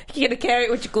ball. You going to carry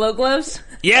it with your glow gloves?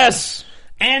 Yes.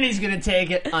 And he's going to take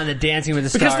it on the Dancing with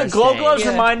the Because Stars the glow stage. gloves Yeah.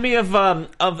 remind me of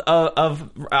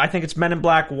I think it's Men in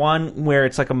Black 1, where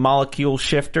it's like a molecule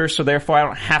shifter, so therefore I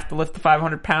don't have to lift the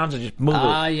 500 pounds, I just move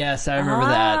Ah, it. yes, I remember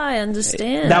that. I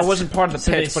understand. That wasn't part of the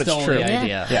So they pitch, but stole it's true. the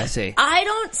idea. Yeah. I see. I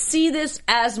don't see this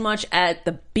as much at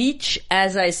the beach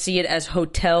as I see it as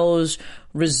hotels,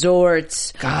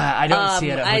 resorts. God, I don't see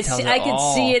it at hotels I at can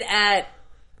all. see it at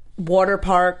water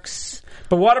parks.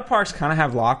 But water parks kind of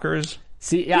have lockers.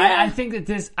 See, I think that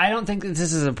this. I don't think that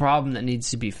this is a problem that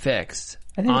needs to be fixed.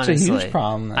 I think it's a honestly. huge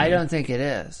problem. I don't think it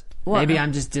is. What? Maybe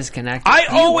I'm just disconnected. I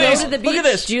Go always to the beach. look at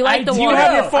this. Do you like I the do water?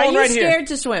 have your phone Are you right here. scared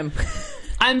to swim?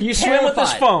 I'm You swim with this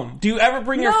terrified. phone. Do you ever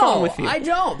bring your phone with you? I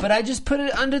don't, but I just put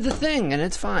it under the thing and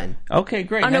it's fine. Okay,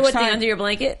 great. Under Next what thing? time, Under your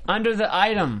blanket? Under the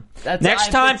item. That's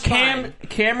next time it's fine.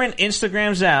 Cameron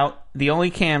Instagrams out, the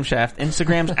only camshaft,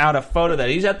 Instagrams out a photo that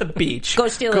he's at the beach. Go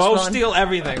steal his Go phone. steal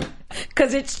everything.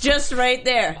 Because it's just right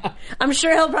there. I'm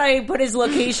sure he'll probably put his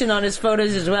location on his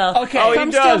photos as well. Okay. Oh, he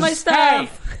Come steal does. my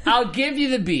stuff. Hey, I'll give you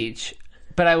the beach,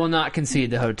 but I will not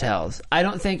concede the hotels. I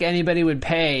don't think anybody would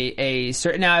pay a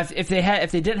certain. Now, if they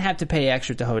didn't have to pay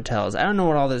extra to hotels, I don't know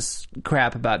what all this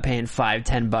crap about paying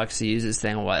 $5-10 to use this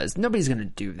thing was. Nobody's going to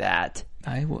do that.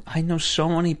 I know so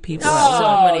many people.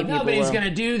 So many people Nobody's will. going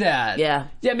to do that. Yeah.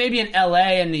 Yeah, maybe in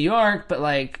LA and New York, but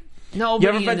like nobody You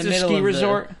ever in been the to a middle ski of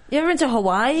resort? You ever been to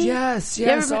Hawaii? Yes, You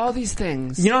ever yes, been- all these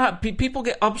things. You know how people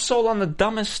get upsold on the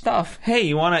dumbest stuff. Hey,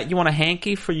 you want a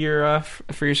hanky for your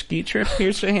ski trip?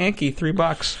 Here's a hanky,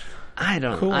 $3. I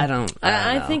don't. Cool. I don't.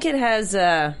 I know. think it has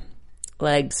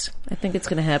legs. I think it's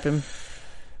going to happen.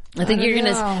 I think don't you're going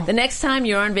know. to... The next time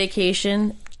you're on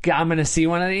vacation, I'm going to see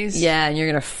one of these. yeah, and you're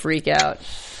going to freak out.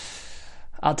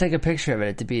 I'll take a picture of it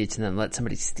at the beach and then let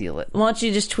somebody steal it. Why don't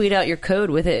you just tweet out your code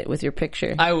with it, with your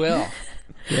picture? I will.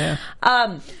 Yeah.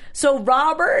 So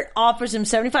Robert offers him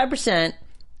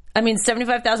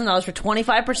 $75,000 for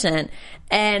 25%,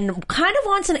 and kind of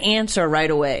wants an answer right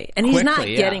away. And he's not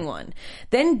Quickly, yeah. getting one.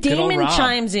 Then old Damon Rob.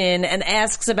 chimes in and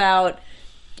asks about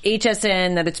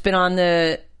HSN, that it's been on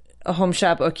the Home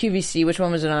Shop, or QVC. Which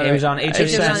one was it on? It was on It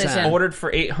was on HSN. HSN. Ordered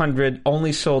for $800,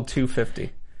 only sold $250.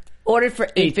 Ordered for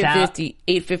 $850.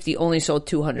 $850, only sold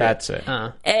 $200. That's it.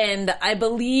 And I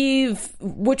believe,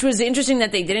 which was interesting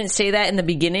that they didn't say that in the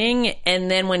beginning, and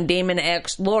then when Damon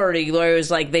asked Lori was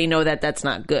like, they know that that's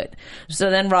not good. So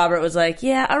then Robert was like,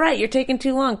 yeah, all right, you're taking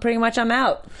too long. Pretty much I'm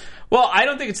out. Well, I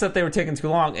don't think it's that they were taking too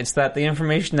long. It's that the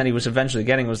information that he was eventually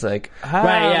getting was like,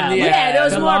 Right, yeah. Yeah, there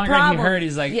was the more longer problem. he heard,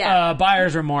 he's like, Yeah.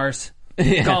 buyer's remorse.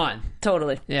 Gone.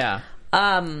 Totally. Yeah.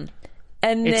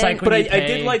 And It's then, like But when I you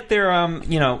did pay- like their,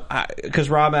 because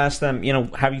Rob asked them,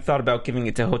 have you thought about giving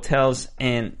it to hotels?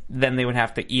 And then they would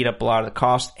have to eat up a lot of the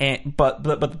cost. But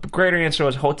the greater answer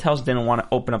was hotels didn't want to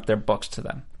open up their books to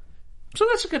them. So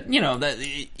that's a good,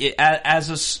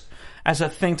 as a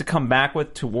thing to come back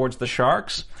with towards the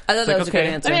Sharks. I thought It's that like, was a good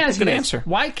answer. Let me That's ask a you good this. answer.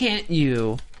 Why can't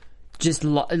you just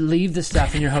leave the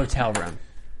stuff in your hotel room?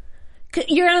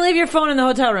 you're going to leave your phone in the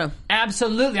hotel room.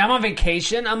 Absolutely. I'm on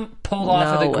vacation. I'm pulled off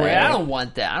of the No grid. way. I don't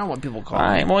want that. I don't want people calling All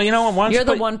right. me. Well, you know what? Once You're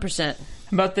the but- 1%. How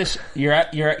about this? You're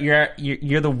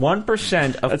the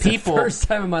 1% of That's people the first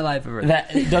time in my life ever.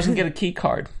 that doesn't get a key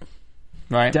card.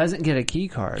 Right? doesn't get a key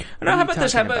card. No, how about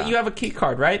this? How about you have a key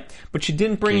card, right? But you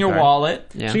didn't bring Key your card. wallet,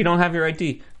 Yeah. so you don't have your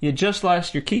ID. You just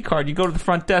lost your key card. You go to the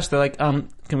front desk. They're like, can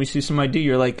we see some ID?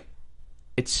 You're like,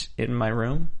 it's in my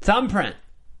room. Thumbprint.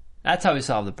 That's how we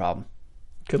solve the problem.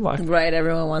 Good luck. Right,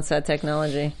 everyone wants that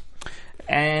technology.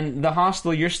 And the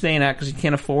hostel you're staying at, because you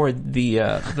can't afford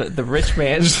the rich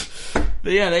man's.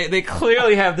 Yeah, they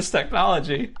clearly have this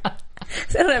technology.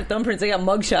 They don't have thumbprints, they got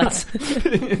mugshots.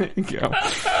 There you go.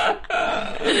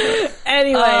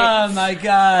 Anyway. Oh my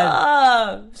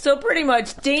god. So pretty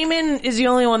much, Damon is the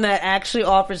only one that actually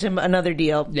offers him another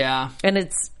deal. Yeah. And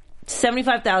it's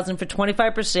 $75,000 for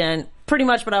 25%. Pretty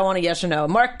much, but I want a yes or no.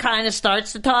 Mark kind of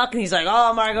starts to talk, and he's like,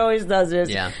 "Oh, Mark always does this.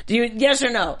 Yeah. Do you yes or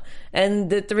no?"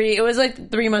 And it was like the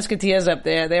Three Musketeers up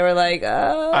there. They were like,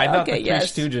 "Oh, I thought okay, the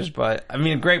yes." Three Stooges, but I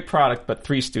mean, a great product, but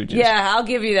Three Stooges. Yeah, I'll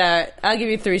give you that. I'll give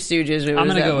you Three Stooges. I'm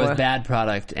going to go with bad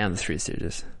product and the Three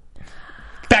Stooges.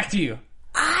 Back to you.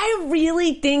 I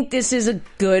really think this is a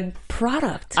good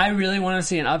product. I really want to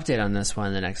see an update on this one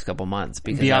in the next couple months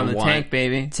because Beyond I the want Tank,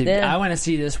 baby. Yeah. I want to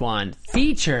see this one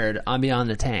featured on Beyond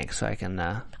the Tank so I can.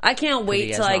 I can't wait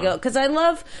you till guys I go, on. because I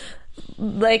love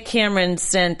Blake Cameron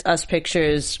sent us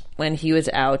pictures when he was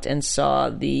out and saw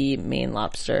the Maine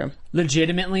lobster.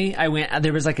 Legitimately,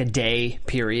 there was like a day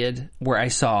period where I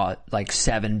saw like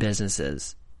 7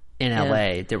 businesses in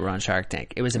LA that were on Shark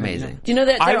Tank. It was amazing. Do you know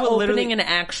that they're opening an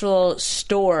actual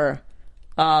store,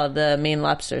 the Maine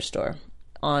lobster store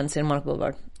on Santa Monica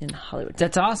Boulevard in Hollywood?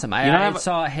 That's awesome. I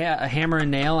saw a Hammer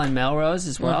and Nail on Melrose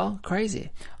as well.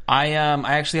 Crazy. I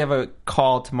actually have a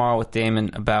call tomorrow with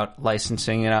Damon about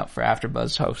licensing it out for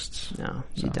AfterBuzz hosts. No,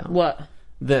 you don't. What?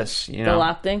 This, The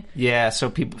lock thing? Yeah, so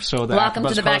the lock them AfterBuzz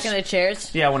to the back of the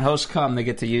chairs? Yeah, when hosts come, they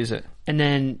get to use it. And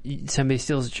then somebody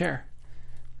steals a chair.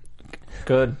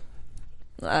 Good.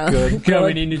 Good.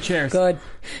 We need new chairs. Good.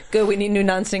 We need new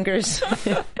non-sinkers.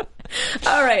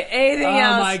 All right. Anything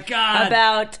else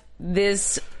about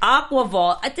this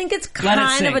Aquavault? I think it's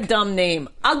kind of a dumb name.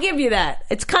 I'll give you that.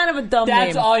 It's kind of a dumb name.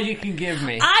 That's all you can give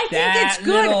me. I think it's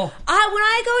good. When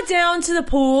I go down to the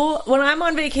pool, when I'm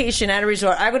on vacation at a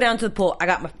resort, I go down to the pool. I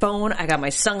got my phone. I got my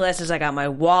sunglasses. I got my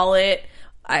wallet.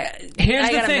 I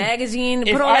got a magazine.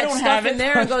 Put all that stuff in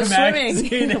there and go swimming.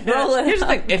 Roll it. Here's the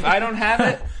thing. If I don't have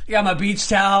it, I got my beach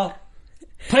towel.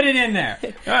 Put it in there.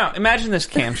 Well, imagine this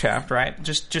camshaft, right?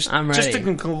 Just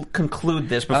to conclude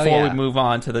this before we move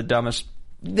on to the dumbest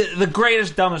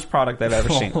product I've ever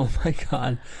seen. Oh my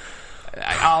god!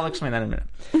 I'll explain that in a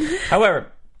minute.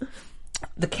 However,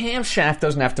 the camshaft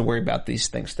doesn't have to worry about these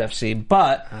things, Steph C.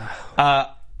 But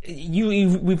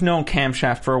we've known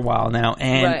camshaft for a while now,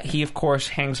 and he of course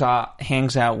hangs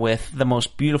out with the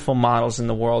most beautiful models in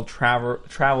the world.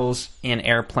 Travels in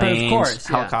airplanes,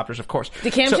 helicopters, of course.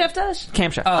 The camshaft does?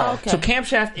 Camshaft. Oh, okay. So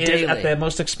camshaft is at the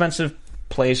most expensive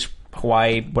place,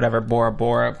 Hawaii, whatever. Bora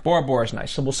Bora. Bora Bora is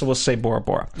nice, so we'll say Bora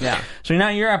Bora. Yeah. So now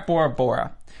you're at Bora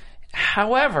Bora.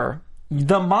 However,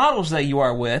 the models that you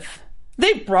are with,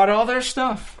 they brought all their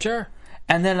stuff. Sure.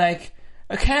 And they're like,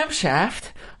 a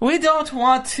camshaft? We don't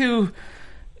want to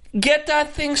get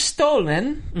that thing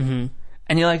stolen. Mm-hmm.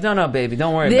 And you're like, no, baby,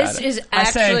 don't worry about it. This is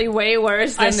actually way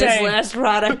worse than this last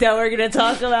product that we're going to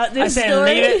talk about. This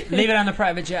story. Leave it on the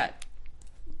private jet.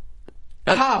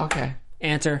 Oh, okay.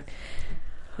 Answer.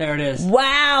 There it is.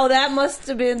 Wow, that must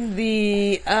have been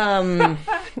the...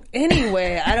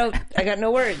 Anyway, I got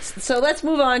no words. So let's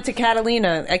move on to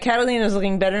Catalina. Catalina's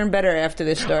looking better and better after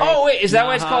this story. Oh, wait, is that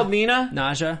why it's called Nina?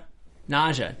 Naja.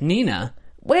 Nina?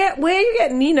 Where you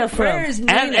get Nina from? Where's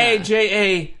Nina?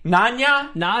 N-A-J-A.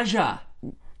 Nanya? Naja.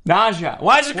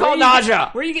 Why is it called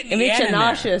Naja? Where are you getting it the makes N you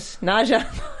nauseous. Naja.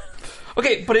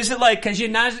 Okay, but is it like... Because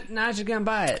Naja gonna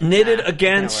buy it.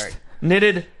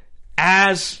 Knitted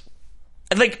as...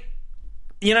 Like...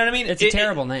 You know what I mean? It's a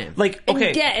terrible name. Like,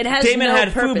 okay, it has Damon no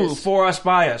had purpose. FUBU, for us,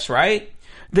 by us, right?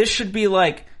 This should be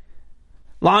like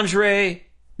lingerie,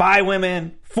 by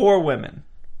women, for women.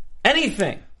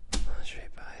 Anything. Lingerie,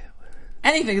 by women.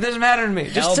 Anything. It doesn't matter to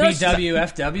me. Just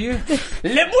LBWFW?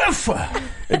 Le Bouffe.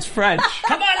 It's French.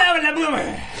 Come on now, Le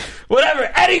Bouffe. Whatever.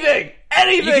 Anything.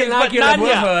 You can knock your Le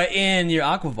Bouffe in your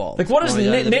Aquavault. Like, what is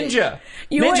Ninja?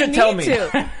 Ninja, tell me.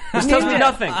 This tells me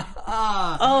nothing.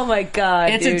 Oh my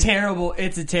god, it's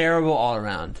a terrible all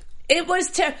around. It was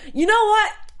terrible. You know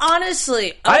what?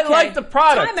 Honestly, I like the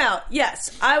product. Time out.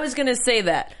 Yes, I was going to say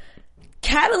that.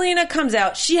 Catalina comes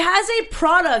out. She has a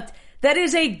product that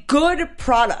is a good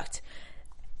product.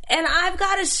 And I've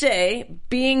got to say,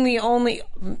 being the only,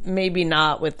 maybe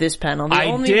not with this panel, the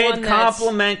only one I did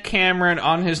compliment Cameron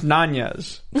on his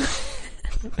Nanyas.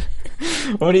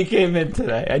 When he came in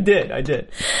today. I did.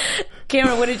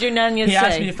 Cameron, what did your Nanyas say? He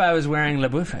asked me if I was wearing Le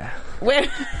Bouffe. What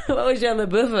was your Le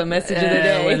Bouffe message of the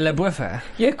day? Le Bouffe.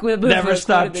 Never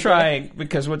stop trying,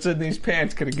 because what's in these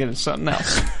pants could get us something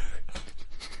else.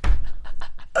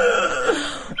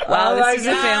 Wow, this is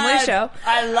a family show.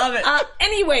 I love it.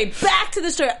 Anyway, back to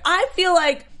the story. I feel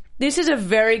like this is a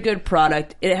very good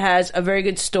product. It has a very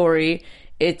good story.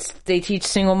 They teach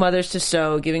single mothers to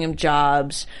sew, giving them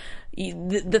jobs.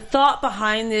 The thought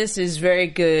behind this is very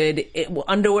good.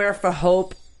 Underwear for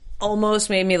Hope almost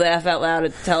made me laugh out loud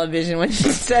at the television when she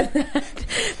said that.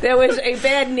 There was a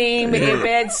bad name, a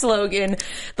bad slogan.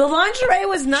 The lingerie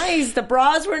was nice. The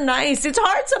bras were nice. It's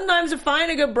hard sometimes to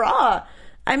find a good bra.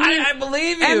 I mean, I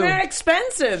believe you. And they're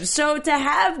expensive. So to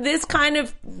have this kind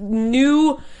of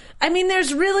new... I mean,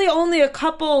 there's really only a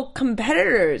couple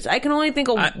competitors. I can only think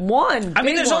of one. I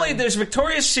mean, there's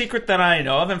Victoria's Secret that I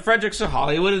know of, and Fredericks of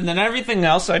Hollywood, and then everything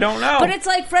else I don't know. But it's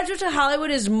like Fredericks of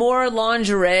Hollywood is more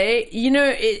lingerie. You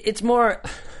know, it's more...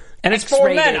 And it's for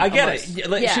men. I get almost. it.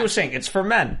 Like she was saying, it's for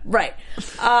men. Right.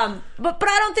 But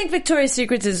I don't think Victoria's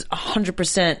Secret is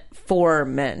 100% for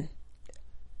men.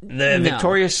 The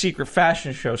Victoria's Secret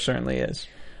fashion show certainly is.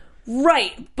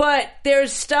 Right, but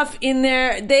there's stuff in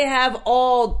there. They have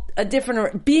all a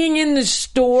different... Being in the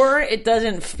store, it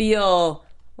doesn't feel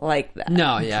like that.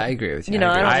 No, yeah, I agree with you. You know,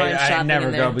 I don't mind I shopping never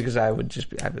in go there. because I would just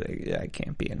be... I'd be like, yeah, I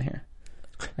can't be in here.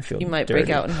 I feel You might dirty.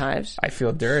 break out in hives. I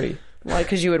feel dirty. Why?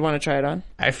 Because you would want to try it on?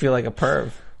 I feel like a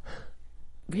perv.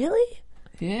 Really?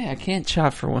 Yeah, I can't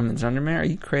shop for women's underwear. Are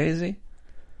you crazy?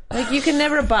 Like, you can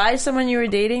never buy someone you were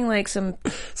dating, like some...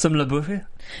 Le Bouffe?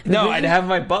 No, I'd have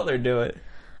my butler do it.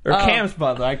 Or Cam's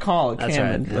butler. I call it That's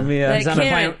Cam. right, yeah. Let me... Like, He's on the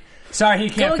Cam, plane. Sorry, he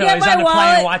can't go feel get he's my on the plane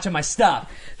wallet. watching my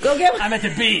stuff. Go get... I'm at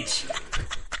the beach.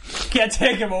 Can't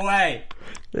take him away.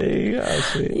 There you go.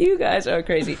 See. You guys are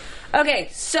crazy. Okay,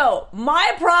 so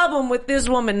my problem with this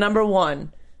woman, number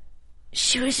one,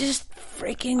 she was just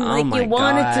freaking like my you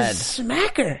wanted to God.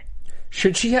 smack her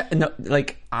Should she have... No,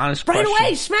 like, honest right question.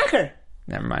 away. Smack her.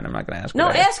 Never mind, I'm not going to ask No,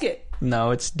 what I- ask it. No,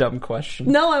 it's a dumb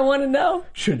question. No, I want to know.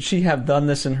 Should she have done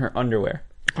this in her underwear?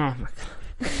 Oh, my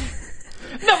God.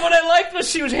 No, what I liked was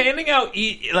she was handing out,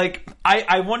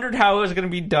 I wondered how it was going to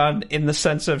be done in the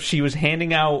sense of she was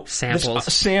handing out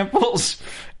Samples. Samples,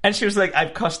 and she was like,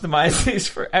 I've customized these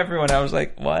for everyone. I was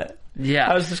like, what? Yeah.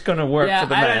 How is this going to work Yeah, for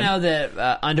the I men? don't know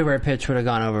that underwear pitch would have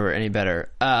gone over any better.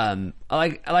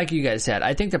 Like you guys said,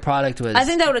 I think the product was I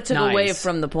think that would have took nice. away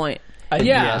from the point.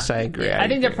 Yeah. Yes, I agree. I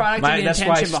think the product and the That's why I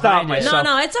intention stopped behind it. myself.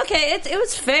 No, it's okay. It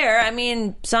was fair. I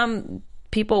mean, some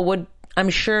people would... I'm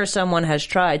sure someone has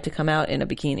tried to come out in a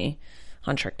bikini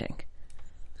on Shark Tank.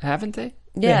 Haven't they?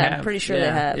 Yeah, have. I'm pretty sure they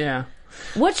have. Yeah.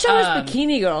 What show is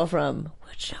Bikini Girl from?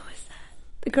 What show is that?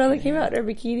 The girl that came out in her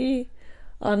bikini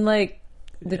on like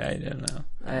the... I don't know.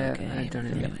 I don't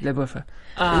even. Le Bouffe.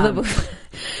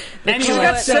 Anyway, She's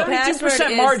got so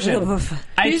 72% margin.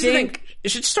 I Here's the think. thing. It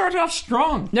should start off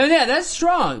strong. No, yeah, that's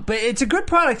strong, but it's a good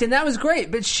product, and that was great.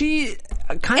 But she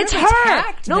kind It's of her.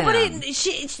 attacked Nobody. them.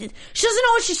 She doesn't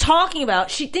know what she's talking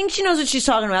about. She thinks she knows what she's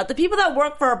talking about. The people that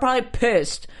work for her are probably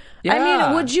pissed. I Yeah.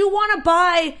 mean, would you want to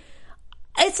buy?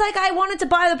 It's like I wanted to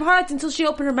buy the product until she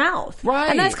opened her mouth. Right.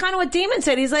 And that's kind of what Damon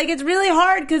said. He's like, it's really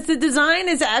hard because the design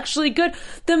is actually good.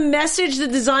 The message, the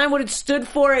design, what it stood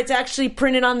for, it's actually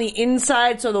printed on the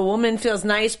inside so the woman feels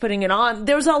nice putting it on.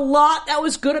 There's a lot that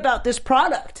was good about this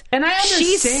product. And I She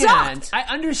understand. sucked.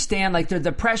 I understand. Like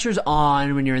the pressure's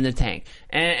on when you're in the tank,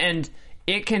 and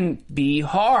it can be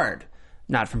hard.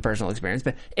 Not from personal experience,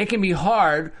 but it can be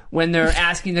hard when they're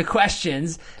asking the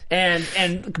questions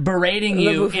and berating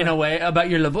you in a way about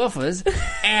your labuffas,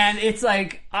 and it's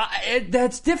like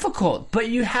that's difficult. But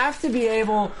you have to be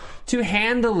able to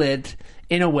handle it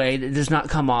in a way that does not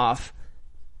come off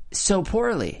so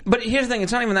poorly. But here's the thing: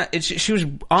 it's not even that. She was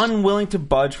unwilling to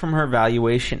budge from her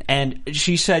valuation, and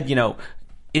she said,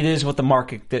 it is what the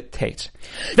market dictates.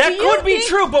 That could be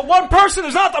true, but one person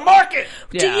is not the market.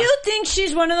 Do you think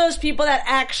she's one of those people that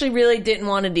actually really didn't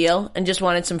want a deal and just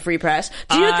wanted some free press?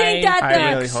 Do you think that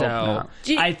I really so. hope not.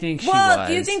 I think she well, was.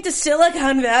 do you think the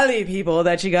Silicon Valley people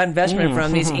that she got investment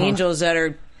from, these angels that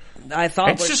are, I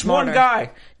thought It's were just smarter. one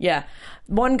guy. Yeah.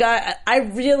 One guy. I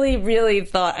really, really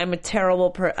thought I'm a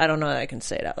terrible I don't know that I can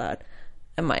say it out loud.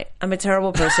 I might. I'm a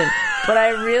terrible person. But I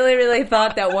really, really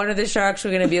thought that one of the sharks were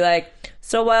going to be like,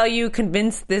 so while you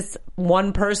convinced this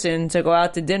one person to go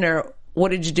out to dinner, what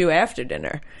did you do after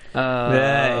dinner?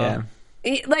 Yeah.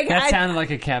 Like That sounded like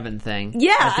a Kevin thing.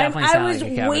 Yeah, That definitely I sounded was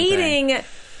like a Kevin waiting thing.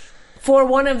 for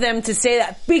one of them to say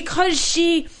that because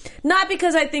not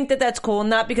because I think that that's cool,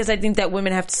 not because I think that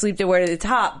women have to sleep their way to the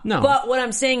top. No. But what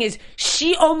I'm saying is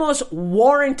she almost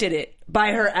warranted it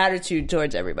by her attitude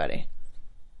towards everybody.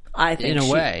 I think In a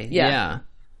way, yeah.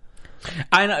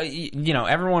 I know,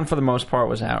 everyone for the most part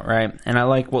was out, right? And I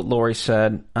like what Lori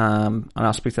said, and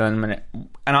I'll speak to that in a minute.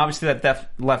 And obviously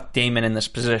that left Damon in this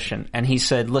position, and he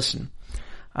said, listen,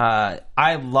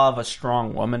 I love a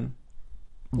strong woman,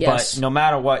 Yes. but no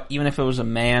matter what, even if it was a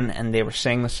man and they were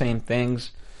saying the same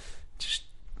things,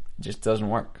 just doesn't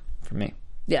work for me.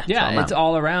 Yeah. Yeah, it's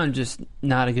all around just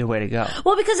not a good way to go.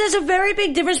 Well, because there's a very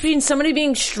big difference between somebody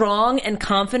being strong and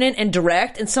confident and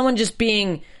direct and someone just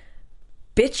being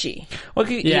bitchy. Well,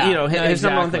 his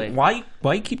number one exactly. thing.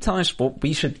 Why you keep telling us what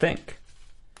we should think?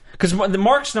 Because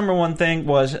Mark's number one thing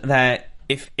was that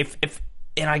if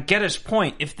and I get his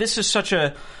point. If this is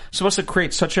supposed to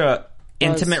create such a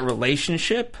intimate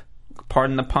relationship,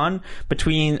 pardon the pun,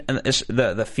 between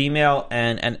the female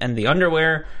and the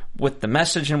underwear with the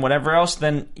message and whatever else,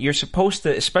 then you're supposed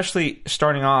to, especially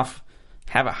starting off,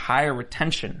 have a higher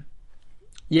retention.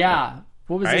 Yeah.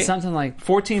 What was Right? it? Something like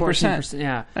 14%.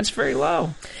 Yeah. That's very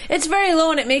low. It's very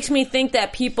low, and it makes me think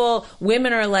that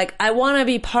women are like, I want to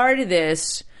be part of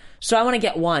this, so I want to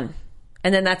get one.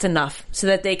 And then that's enough so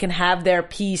that they can have their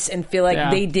peace and feel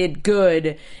like they did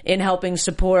good in helping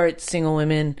support single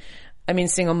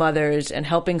mothers and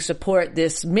helping support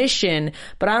this mission.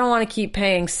 But I don't want to keep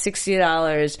paying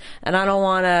 $60 and I don't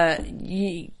want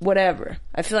to, whatever.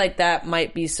 I feel like that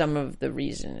might be some of the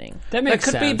reasoning. That makes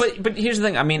sense. But here's the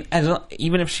thing. I mean,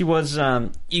 even if she was,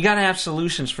 you got to have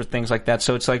solutions for things like that.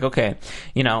 So it's like, okay,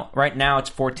 right now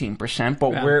it's 14%,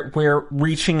 but we're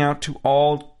reaching out to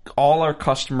all our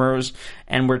customers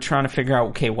and we're trying to figure out,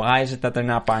 okay, why is it that they're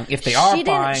not buying? If they are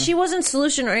buying, she wasn't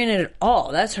solution oriented at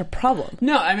all. That's her problem.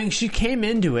 No, I mean, she came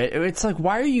into it. It's like,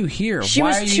 why are you here? She why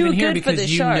was are you too even here? good Because for the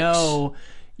Sharks.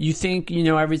 You think you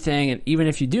know everything, and even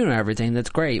if you do know everything, that's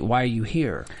great. Why are you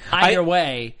here? Either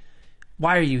way,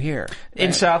 why are you here?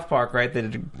 In South Park, right, they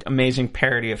did an amazing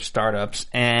parody of startups,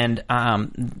 and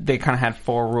they kind of had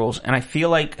 4 rules. And I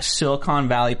feel like Silicon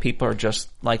Valley people are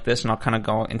just like this, and I'll kind of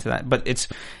go into that. But it's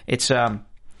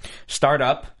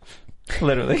startup,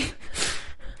 literally,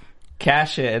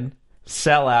 cash in,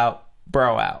 sell out,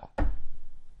 bro out.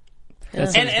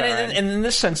 And in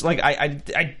this sense, like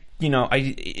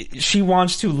she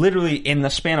wants to literally, in the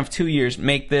span of 2 years,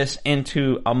 make this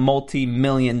into a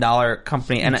multi-million-dollar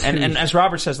company. And as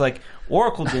Robert says, like,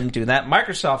 Oracle didn't do that.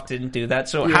 Microsoft didn't do that.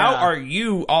 So how are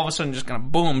you all of a sudden just going to,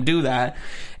 boom, do that?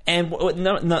 And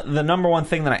the number one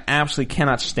thing that I absolutely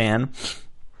cannot stand,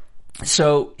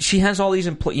 so she has all these,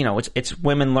 it's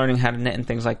women learning how to knit and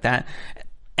things like that.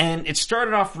 And it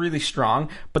started off really strong,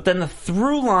 but then the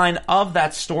through line of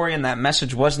that story and that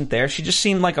message wasn't there. She just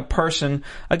seemed like a person,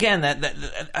 again,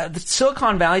 that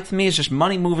Silicon Valley to me is just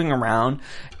money moving around.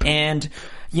 And,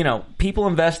 people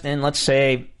invest in, let's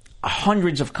say,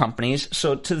 hundreds of companies.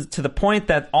 So to the point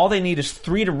that all they need is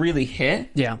 3 to really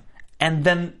hit. Yeah. And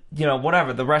then,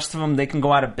 whatever, the rest of them, they can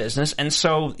go out of business. And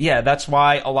so, that's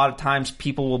why a lot of times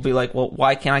people will be like, well,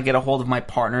 why can't I get a hold of my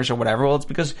partners or whatever? Well, it's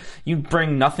because you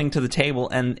bring nothing to the table.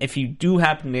 And if you do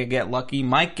happen to get lucky, you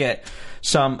might get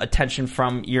some attention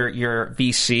from your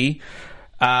VC.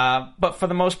 But for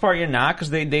the most part, you're not,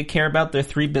 because they care about their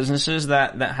 3 businesses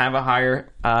that have a higher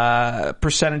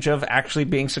percentage of actually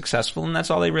being successful. And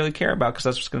that's all they really care about, because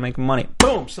that's what's going to make them money.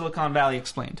 Boom! Silicon Valley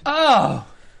explained. Oh!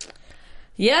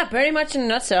 Yeah, pretty much in a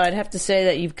nutshell. I'd have to say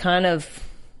that you've kind of...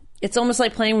 It's almost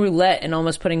like playing roulette and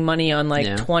almost putting money on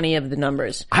 20 of the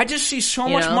numbers. I just see so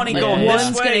much money going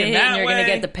this way and that way. You're going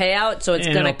to get the payout, so it's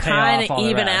going to kind of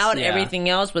even out everything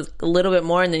else with a little bit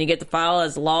more, and then you get the file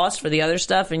as loss for the other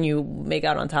stuff, and you make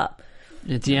out on top.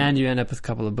 At the end, you end up with a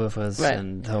couple of buffas,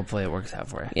 and hopefully it works out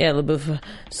for you. Yeah, la buffa.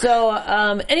 So,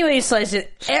 anyway, you slice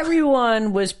it.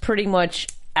 Everyone was pretty much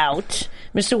out.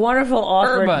 Mr. Wonderful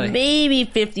offered maybe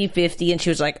 50-50, and she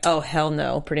was like, oh, hell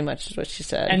no, pretty much is what she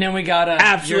said. And then we got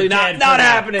absolutely not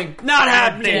happening. Not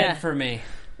happening. Dead for me.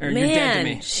 Or you're dead to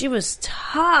me. She was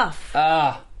tough.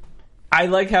 I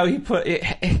like how he put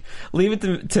it. Leave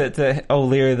it to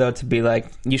O'Leary, though, to be like,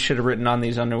 you should have written on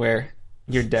these underwear,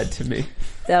 you're dead to me.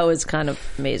 That was kind of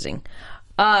amazing.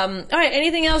 All right,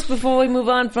 anything else before we move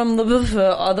on from the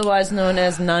buffa, otherwise known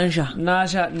as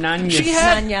Nanja? She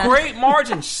had great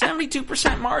margin,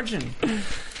 72% margin.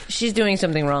 She's doing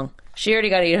something wrong. She already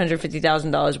got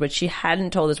 $850,000, but she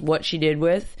hadn't told us what she did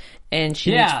with, and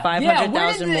she needs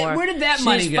 $500,000 more. Where did that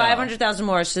money go? $500,000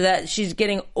 more, so that she's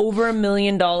getting over $1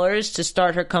 million to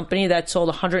start her company that sold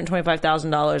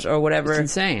 $125,000 or whatever. It's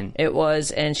insane. It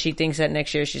was, and she thinks that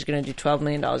next year she's going to do $12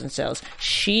 million in sales.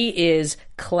 She is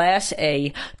Class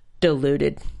A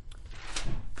deluded.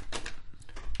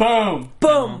 Boom.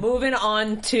 Moving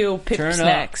on to Pip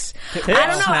Snacks. I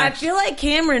don't know. I feel like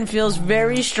Cameron feels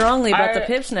very strongly about the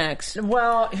Pip Snacks.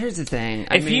 Well, here's the thing.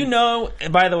 You know,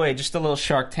 by the way, just a little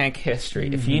Shark Tank history.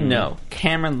 If you know,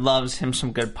 Cameron loves him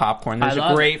some good popcorn. There's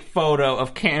a great photo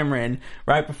of Cameron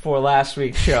right before last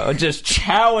week's show, just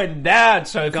chowing down.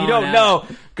 So if you don't know,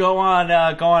 go on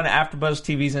AfterBuzz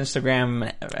TV's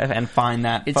Instagram and find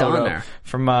that photo. On there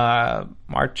from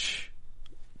March.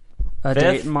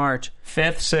 Date in March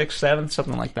 5th, 6th, 7th,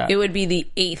 something like that. It would be the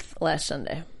 8th last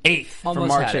Sunday. 8th Almost for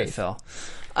March had 8th. It,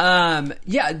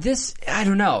 Phil. This, I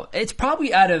don't know. It's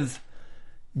probably out of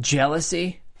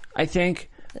jealousy, I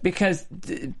think, because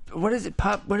what is it?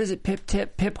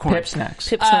 Pipcorn. Pip Snacks.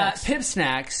 Pip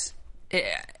Snacks.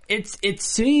 It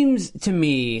seems to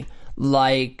me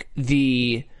like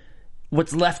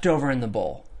what's left over in the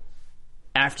bowl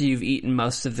after you've eaten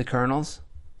most of the kernels.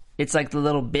 It's like the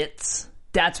little bits.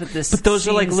 That's what this. But those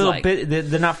are like little bit.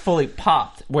 They're not fully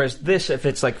popped. Whereas this, if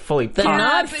it's like fully popped, the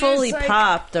not fully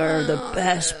popped are the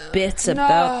best bits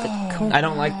about the corn. I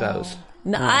don't like those.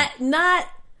 Not.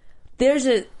 There's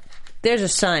a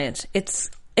science.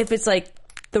 If it's like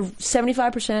the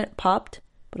 75% popped,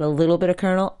 but a little bit of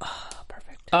kernel. Oh, perfect.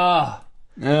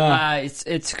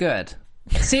 It's good.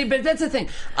 See, but that's the thing.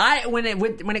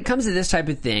 When it comes to this type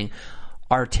of thing,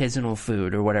 artisanal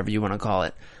food or whatever you want to call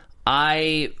it,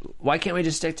 why can't we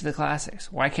just stick to the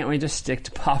classics? Why can't we just stick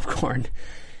to popcorn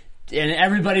and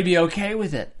everybody be okay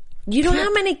with it? You know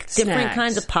how many different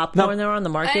kinds of popcorn there are on the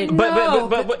market?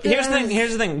 But here's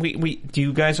the thing. Do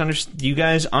you guys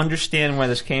understand where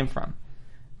this came from?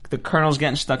 The kernels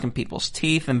getting stuck in people's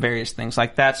teeth and various things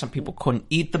like that. Some people couldn't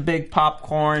eat the big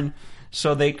popcorn,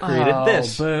 so they created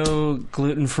this. Boo!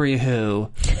 Gluten-free who?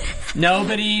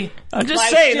 Nobody. I'm just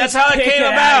saying that's how it came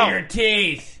about. Your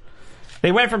teeth.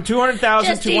 They went from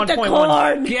 200,000 to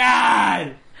 1.1.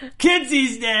 God, kids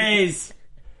these days.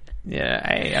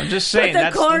 Yeah, I'm just saying.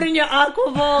 Put the corn in your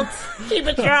AquaVault. Keep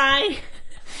it dry.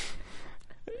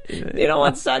 You don't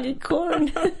want soggy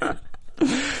corn.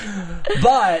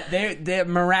 But they're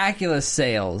miraculous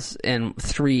sales in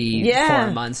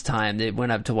 4 months' time. They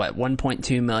went up to what,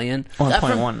 1.2 million?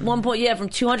 1.1. From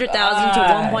 200,000 to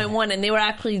 1.1, and they were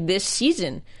actually this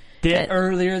season.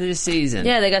 Earlier this season.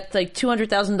 Yeah, they got like $200,000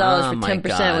 for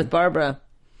 10% with Barbara.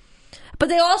 But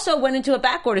they also went into a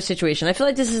backorder situation. I feel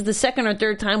like this is the second or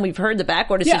third time we've heard the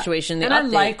backorder situation. And I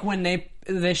like when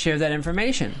they share that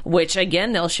information. Which,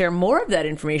 again, they'll share more of that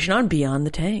information on Beyond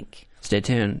the Tank. Stay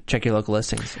tuned. Check your local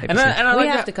listings. And I we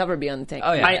have to cover Beyond the Tank.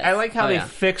 Oh, yeah. I like how they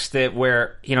fixed it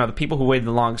where, the people who waited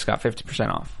the longest got 50%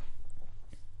 off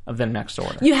of their next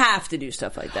order. You have to do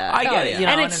stuff like that. I get it.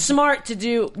 And it's smart to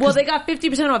do. Well, they got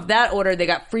 50% off that order. They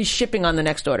got free shipping on the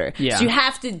next order. Yeah. So you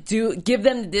have to give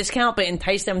them the discount, but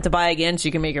entice them to buy again so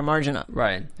you can make your margin up.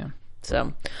 Right. Yeah.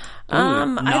 So,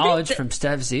 knowledge from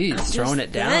Steph Z. Throwing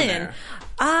it down there.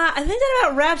 I think that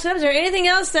about wraps it up. Is there anything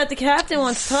else that the captain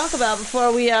wants to talk about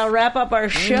before we wrap up our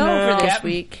show for this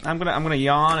week? I'm gonna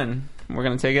yawn and we're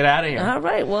gonna take it out of here. All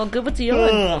right. Well, good with the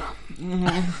yawn.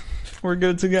 We're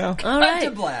good to go. All right. Cut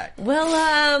to black.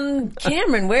 Well,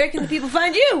 Cameron, where can the people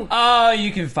find you? Oh, you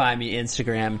can find me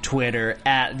Instagram, Twitter,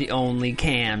 at the only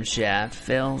Cam Chef.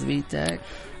 Phil Vitek.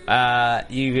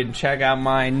 You can check out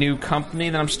my new company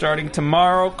that I'm starting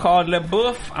tomorrow called Le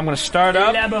Bouffe. I'm going to start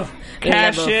up,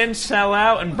 cash in, sell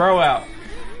out, and bro out.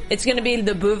 It's going to be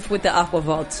the Bouffe with the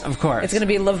AquaVault. Of course. It's going to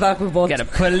be Le AquaVault. Gotta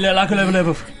put Le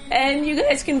Bouffe. And you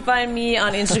guys can find me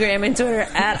on Instagram and Twitter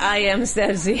at I am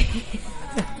Steph Z.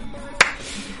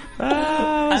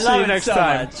 See you next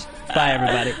time. Bye,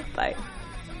 everybody. Bye.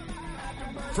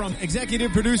 From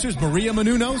executive producers Maria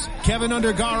Menounos, Kevin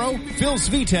Undergaro, Phil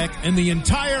Svitek, and the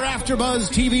entire AfterBuzz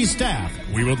TV staff,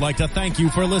 we would like to thank you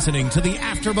for listening to the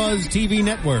AfterBuzz TV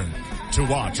network. To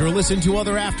watch or listen to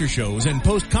other after shows and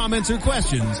post comments or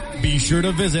questions, be sure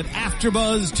to visit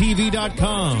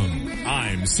AfterBuzzTV.com.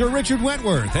 I'm Sir Richard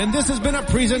Wentworth, and this has been a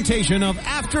presentation of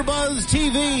AfterBuzz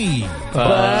TV.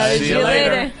 Bye. See you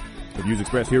later. The views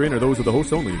expressed herein are those of the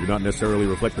hosts only and do not necessarily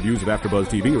reflect the views of AfterBuzz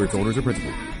TV or its owners or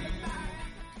principals.